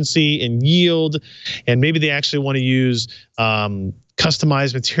efficiency and yield, and maybe they actually want to use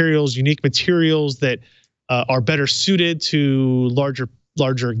customized materials, unique materials that are better suited to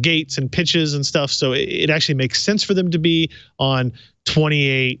larger gates and pitches and stuff. So it actually makes sense for them to be on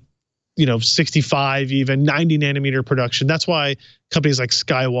 28, 65, even 90 nanometer production. That's why companies like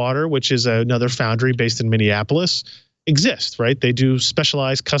Skywater, which is another foundry based in Minneapolis, exist, right? They do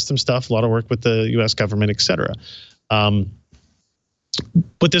specialized custom stuff, a lot of work with the US government, et cetera. But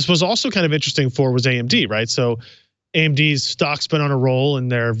this was also kind of interesting was AMD, right? So AMD's stock's been on a roll,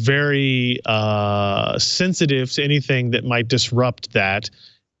 and they're very sensitive to anything that might disrupt that.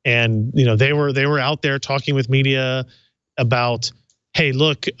 And they were out there talking with media about, hey,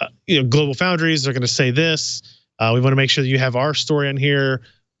 look, Global Foundries are going to say this. We want to make sure that you have our story on here.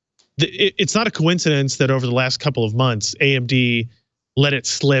 It's not a coincidence that over the last couple of months, AMD let it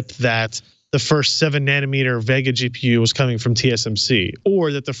slip that the first 7 nanometer Vega GPU was coming from TSMC,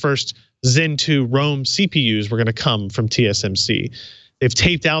 or that the first Zen 2 Rome CPUs were going to come from TSMC. They've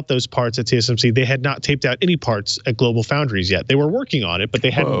taped out those parts at TSMC. They had not taped out any parts at Global Foundries yet. They were working on it, but they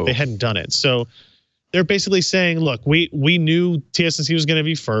hadn't done it. So they're basically saying, look, we knew TSMC was going to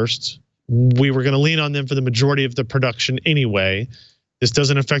be first. We were going to lean on them for the majority of the production anyway. This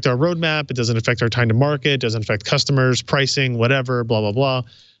doesn't affect our roadmap. It doesn't affect our time to market. It doesn't affect customers, pricing, whatever, blah, blah,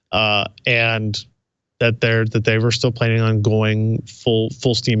 blah. And that they were still planning on going full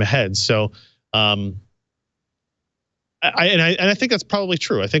steam ahead. So I think that's probably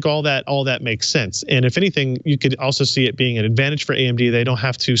true. I think all that makes sense. And if anything, you could also see it being an advantage for AMD. They don't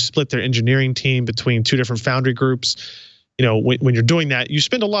have to split their engineering team between two different foundry groups. You know, when you're doing that, you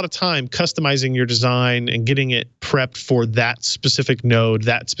spend a lot of time customizing your design and getting it prepped for that specific node,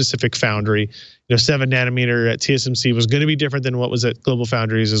 that specific foundry. You know, 7 nanometer at TSMC was going to be different than what was at Global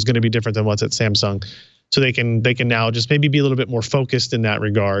Foundries, is going to be different than what's at Samsung. So they can now just maybe be a little bit more focused in that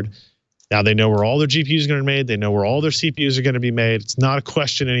regard. Now they know where all their GPUs are going to be made. They know where all their CPUs are going to be made. It's not a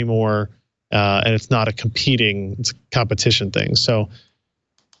question anymore, and it's not it's a competition thing. So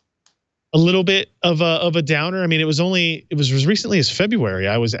a little bit of a downer. I mean, it was as recently as February.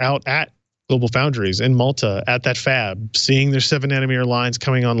 I was out at Global Foundries in Malta at that fab, seeing their 7 nanometer lines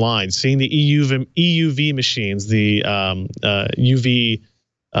coming online, seeing the EUV machines, the UV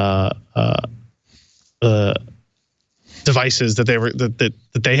devices that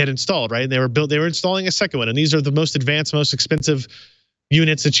they had installed, right? And they were installing a second one, and these are the most advanced, most expensive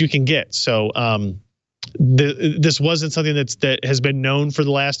units that you can get. So this wasn't something that has been known for the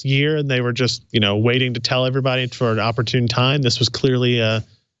last year, and they were just waiting to tell everybody for an opportune time. This was clearly a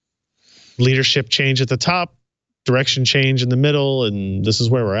leadership change at the top, direction change in the middle, and this is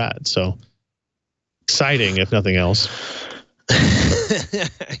where we're at. So exciting, if nothing else.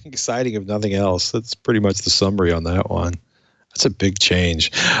 Exciting, if nothing else. That's pretty much the summary on that one. That's a big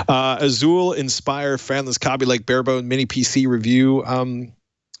change. Azulle Inspire fanless Kaby Lake Barebone mini PC review.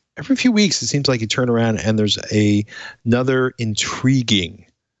 Every few weeks, it seems like you turn around and there's another intriguing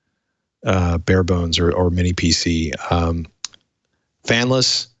Barebones or mini PC.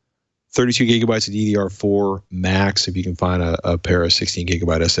 Fanless, 32 gigabytes of DDR4 max, if you can find a pair of 16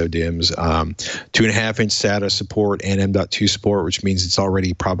 gigabyte SODIMMs, 2.5-inch SATA support and M.2 support, which means it's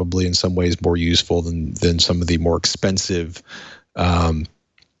already probably in some ways more useful than some of the more expensive fanless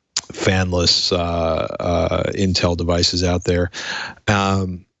Intel devices out there.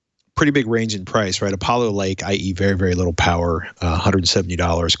 Pretty big range in price, right? Apollo Lake, i.e. very, very little power,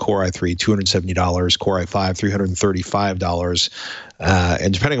 $170. Core i3, $270. Core i5, $335.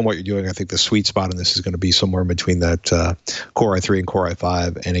 And depending on what you're doing, I think the sweet spot on this is going to be somewhere in between that Core i3 and Core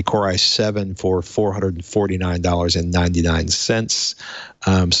i5, and a Core i7 for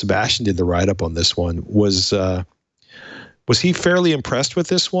 $449.99. Sebastian did the write-up on this one. Was he fairly impressed with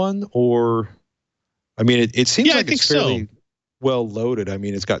this one? Or, I mean, it seems like it's fairly well loaded. I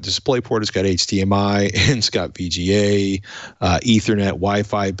mean, it's got DisplayPort, it's got HDMI, and it's got VGA, Ethernet,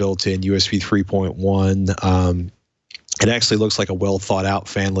 Wi-Fi built in, USB 3.1. It actually looks like a well thought out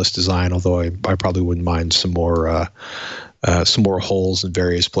fanless design, although I probably wouldn't mind some more holes in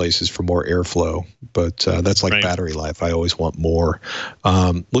various places for more airflow. But that's like battery life. I always want more.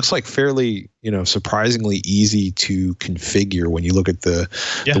 Looks like fairly, surprisingly easy to configure when you look at the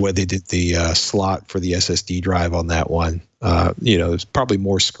way they did the slot for the SSD drive on that one. There's probably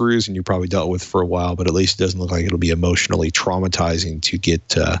more screws than you probably dealt with for a while, but at least it doesn't look like it'll be emotionally traumatizing to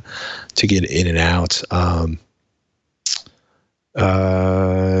get in and out.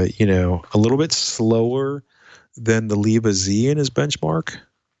 A little bit slower than the Leva Z in his benchmark,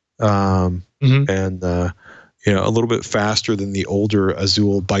 and a little bit faster than the older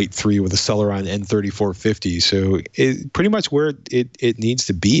Azulle Byte 3 with a Celeron N3450. So it pretty much where it needs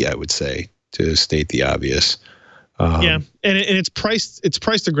to be, I would say, to state the obvious. And it's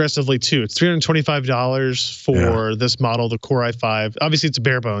priced aggressively too. It's $325 for this model, the Core i5. Obviously, it's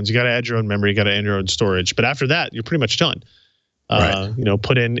bare bones. You got to add your own memory, you got to add your own storage. But after that, you're pretty much done.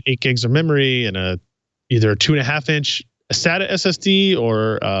 Put in 8 gigs of memory and either a 2.5-inch SATA SSD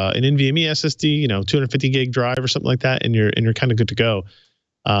or an NVMe SSD, 250 gig drive or something like that, and you're kind of good to go.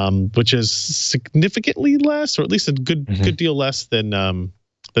 Which is significantly less, or at least a good deal less than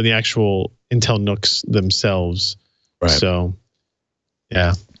the actual Intel NUCs themselves. Right. So,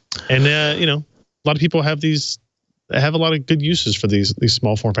 yeah, and a lot of people have a lot of good uses for these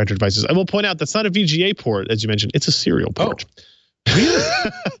small form factor devices. I will point out that's not a VGA port, as you mentioned; it's a serial port. Oh. Really?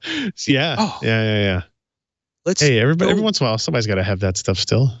 Yeah. Every once in a while, somebody's got to have that stuff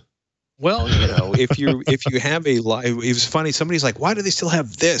still. Well, if you have it was funny. Somebody's like, "Why do they still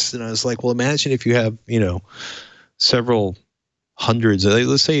have this?" And I was like, "Well, imagine if you have several hundreds.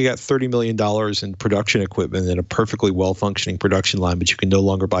 Let's say you got $30 million in production equipment and a perfectly well-functioning production line, but you can no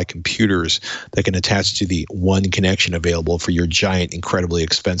longer buy computers that can attach to the one connection available for your giant, incredibly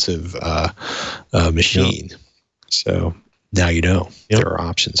expensive machine." Yep. So now there are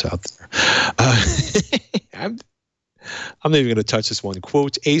options out there. I'm not even going to touch this one.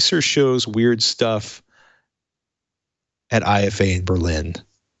 Quote, Acer shows weird stuff at IFA in Berlin.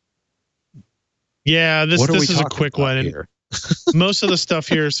 Yeah, this is a quick one. Here? Most of the stuff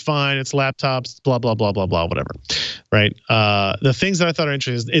here is fine. It's laptops, blah, blah, blah, blah, blah, whatever. Right. The things that I thought are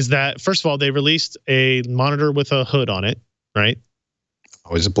interesting is that, first of all, they released a monitor with a hood on it. Right.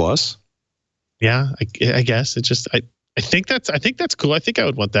 Always a plus. Yeah, I guess it just, I think that's cool. I think I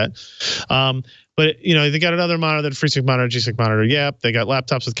would want that. But they got another monitor, that FreeSync monitor, G-Sync monitor. Yep. They got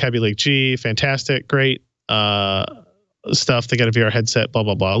laptops with Kaby Lake G. Fantastic. Great stuff. They got a VR headset, blah,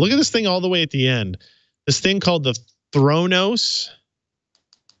 blah, blah. Look at this thing all the way at the end. This thing called the Thronos.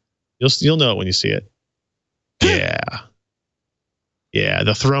 You'll know it when you see it. Yeah. Yeah,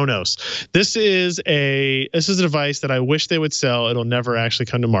 the Thronos. This is a device that I wish they would sell. It'll never actually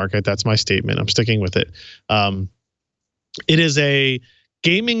come to market. That's my statement. I'm sticking with it. It is a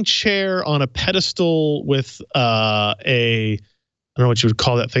gaming chair on a pedestal with I don't know what you would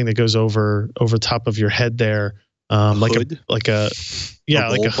call that thing that goes over top of your head there. Like a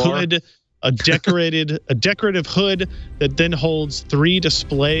hood, a decorative hood that then holds three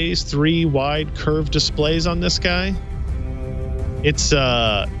wide curved displays on this guy. It's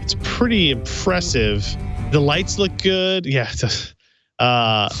pretty impressive. The lights look good. Yeah.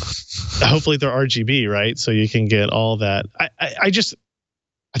 Hopefully they're RGB, right? So you can get all that. I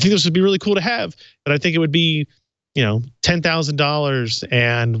think this would be really cool to have, but I think it would be, $10,000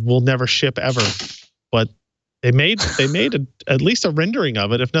 and will never ship ever. But they made at least a rendering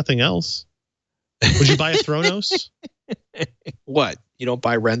of it, if nothing else. Would you buy a Thronos? What? You don't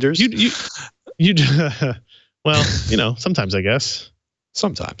buy renders? You'd well, sometimes I guess.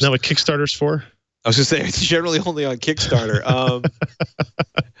 Sometimes. Is that what Kickstarter's for? I was going to say, it's generally only on Kickstarter.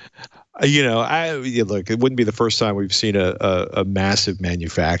 Look, it wouldn't be the first time we've seen a massive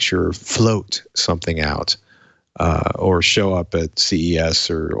manufacturer float something out or show up at CES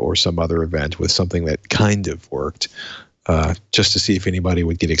or some other event with something that kind of worked, just to see if anybody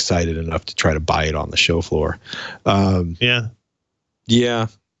would get excited enough to try to buy it on the show floor. Yeah.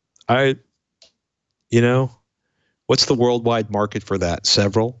 What's the worldwide market for that?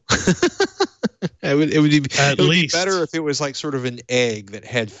 Several? It would be better if it was like sort of an egg that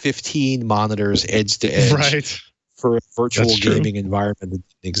had 15 monitors edge to edge, right, for a virtual gaming environment that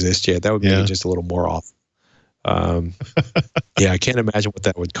didn't exist yet. That would make it just a little more off. I can't imagine what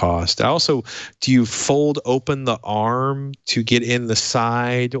that would cost. Also, do you fold open the arm to get in the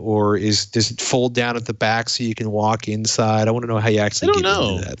side, or does it fold down at the back so you can walk inside? I want to know how you actually get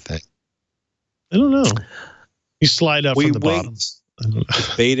into that thing. I don't know. You slide up from the bottom.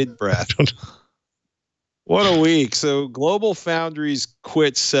 With bated breath. What a week. So Global Foundries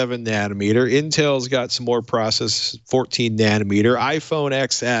quit 7 nanometer. Intel's got some more process, 14 nanometer. iPhone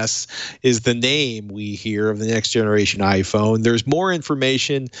XS is the name we hear of the next generation iPhone. There's more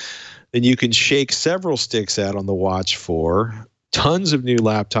information than you can shake several sticks at on the watch for. Tons of new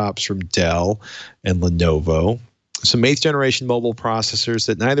laptops from Dell and Lenovo. Some 8th generation mobile processors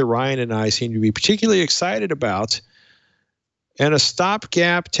that neither Ryan and I seem to be particularly excited about. And a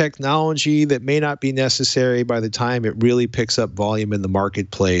stopgap technology that may not be necessary by the time it really picks up volume in the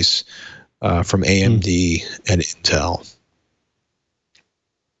marketplace from AMD and Intel.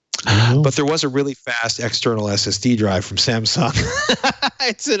 But there was a really fast external SSD drive from Samsung.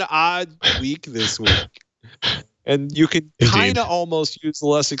 It's an odd week this week. And you can kind of almost use the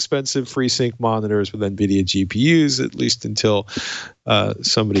less expensive FreeSync monitors with NVIDIA GPUs, at least until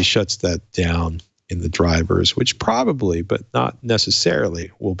somebody shuts that down in the drivers, which probably, but not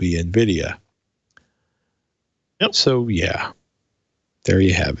necessarily, will be NVIDIA. Yep. So, there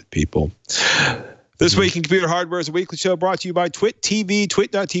you have it, people. This Week in Computer Hardware is a weekly show brought to you by Twit TV.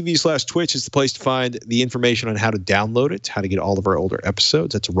 Twit.tv/Twitch is the place to find the information on how to download it, how to get all of our older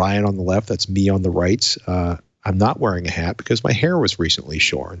episodes. That's Ryan on the left. That's me on the right. I'm not wearing a hat because my hair was recently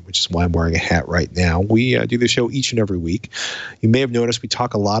shorn, which is why I'm wearing a hat right now. We do the show each and every week. You may have noticed we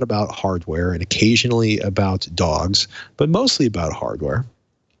talk a lot about hardware and occasionally about dogs, but mostly about hardware.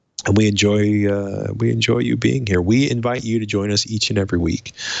 And we enjoy you being here. We invite you to join us each and every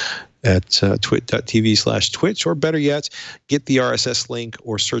week at twit.tv/Twitch, or better yet, get the RSS link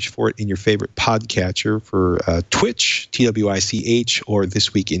or search for it in your favorite podcatcher for Twitch, TWiCH, or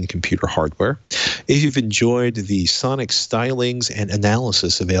This Week in Computer Hardware. If you've enjoyed the sonic stylings and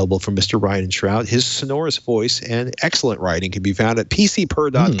analysis available from Mr. Ryan Shroud, his sonorous voice and excellent writing can be found at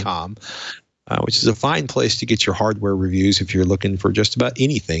pcper.com. Which is a fine place to get your hardware reviews if you're looking for just about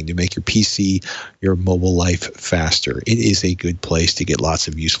anything to make your PC, your mobile life faster. It is a good place to get lots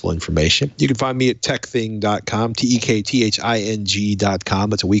of useful information. You can find me at techthing.com,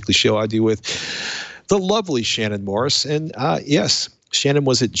 TEKTHING.com. It's a weekly show I do with the lovely Shannon Morris. And yes, Shannon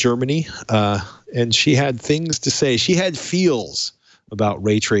was at Germany, and she had things to say. She had feels about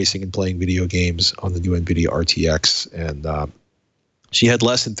ray tracing and playing video games on the new Nvidia RTX, and she had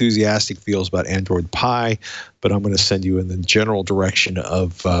less enthusiastic feels about Android Pie, but I'm going to send you in the general direction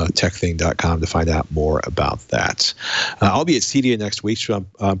of techthing.com to find out more about that. I'll be at CEDIA next week, so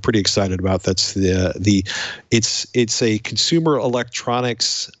I'm pretty excited about. That's it's a consumer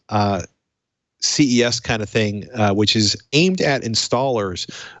electronics CES kind of thing, which is aimed at installers,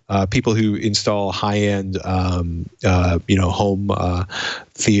 people who install high-end, home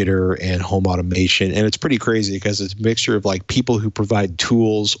theater and home automation. And it's pretty crazy because it's a mixture of like people who provide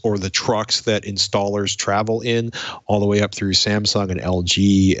tools or the trucks that installers travel in, all the way up through Samsung and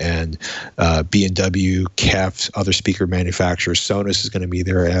LG and B&W, KEF, other speaker manufacturers. Sonos is going to be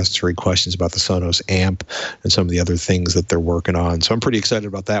there answering questions about the Sonos amp and some of the other things that they're working on. So I'm pretty excited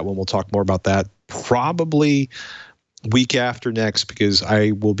about that one. We'll talk more about that probably week after next, because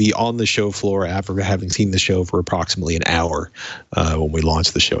I will be on the show floor after having seen the show for approximately an hour when we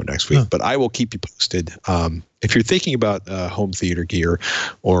launch the show next week. But I will keep you posted. If you're thinking about home theater gear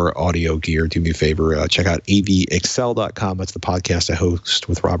or audio gear, do me a favor, check out avexcel.com. That's the podcast I host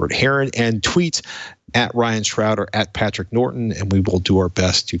with Robert Heron, and tweet at Ryan Shroud or at Patrick Norton, and we will do our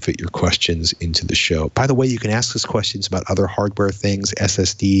best to fit your questions into the show. By the way, you can ask us questions about other hardware things,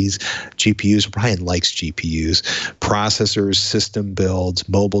 SSDs, GPUs. Ryan likes GPUs, processors, system builds,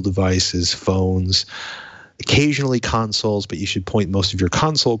 mobile devices, phones, occasionally consoles, but you should point most of your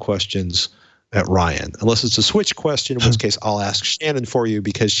console questions at Ryan, unless it's a Switch question, in which case I'll ask Shannon for you,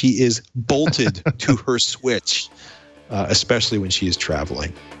 because she is bolted to her Switch, especially when she is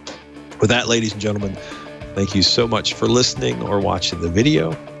traveling. With that, ladies and gentlemen, thank you so much for listening or watching the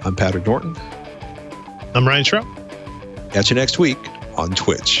video. I'm Patrick Norton. I'm Ryan Shroud. Catch you next week on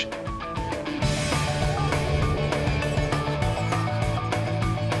Twitch.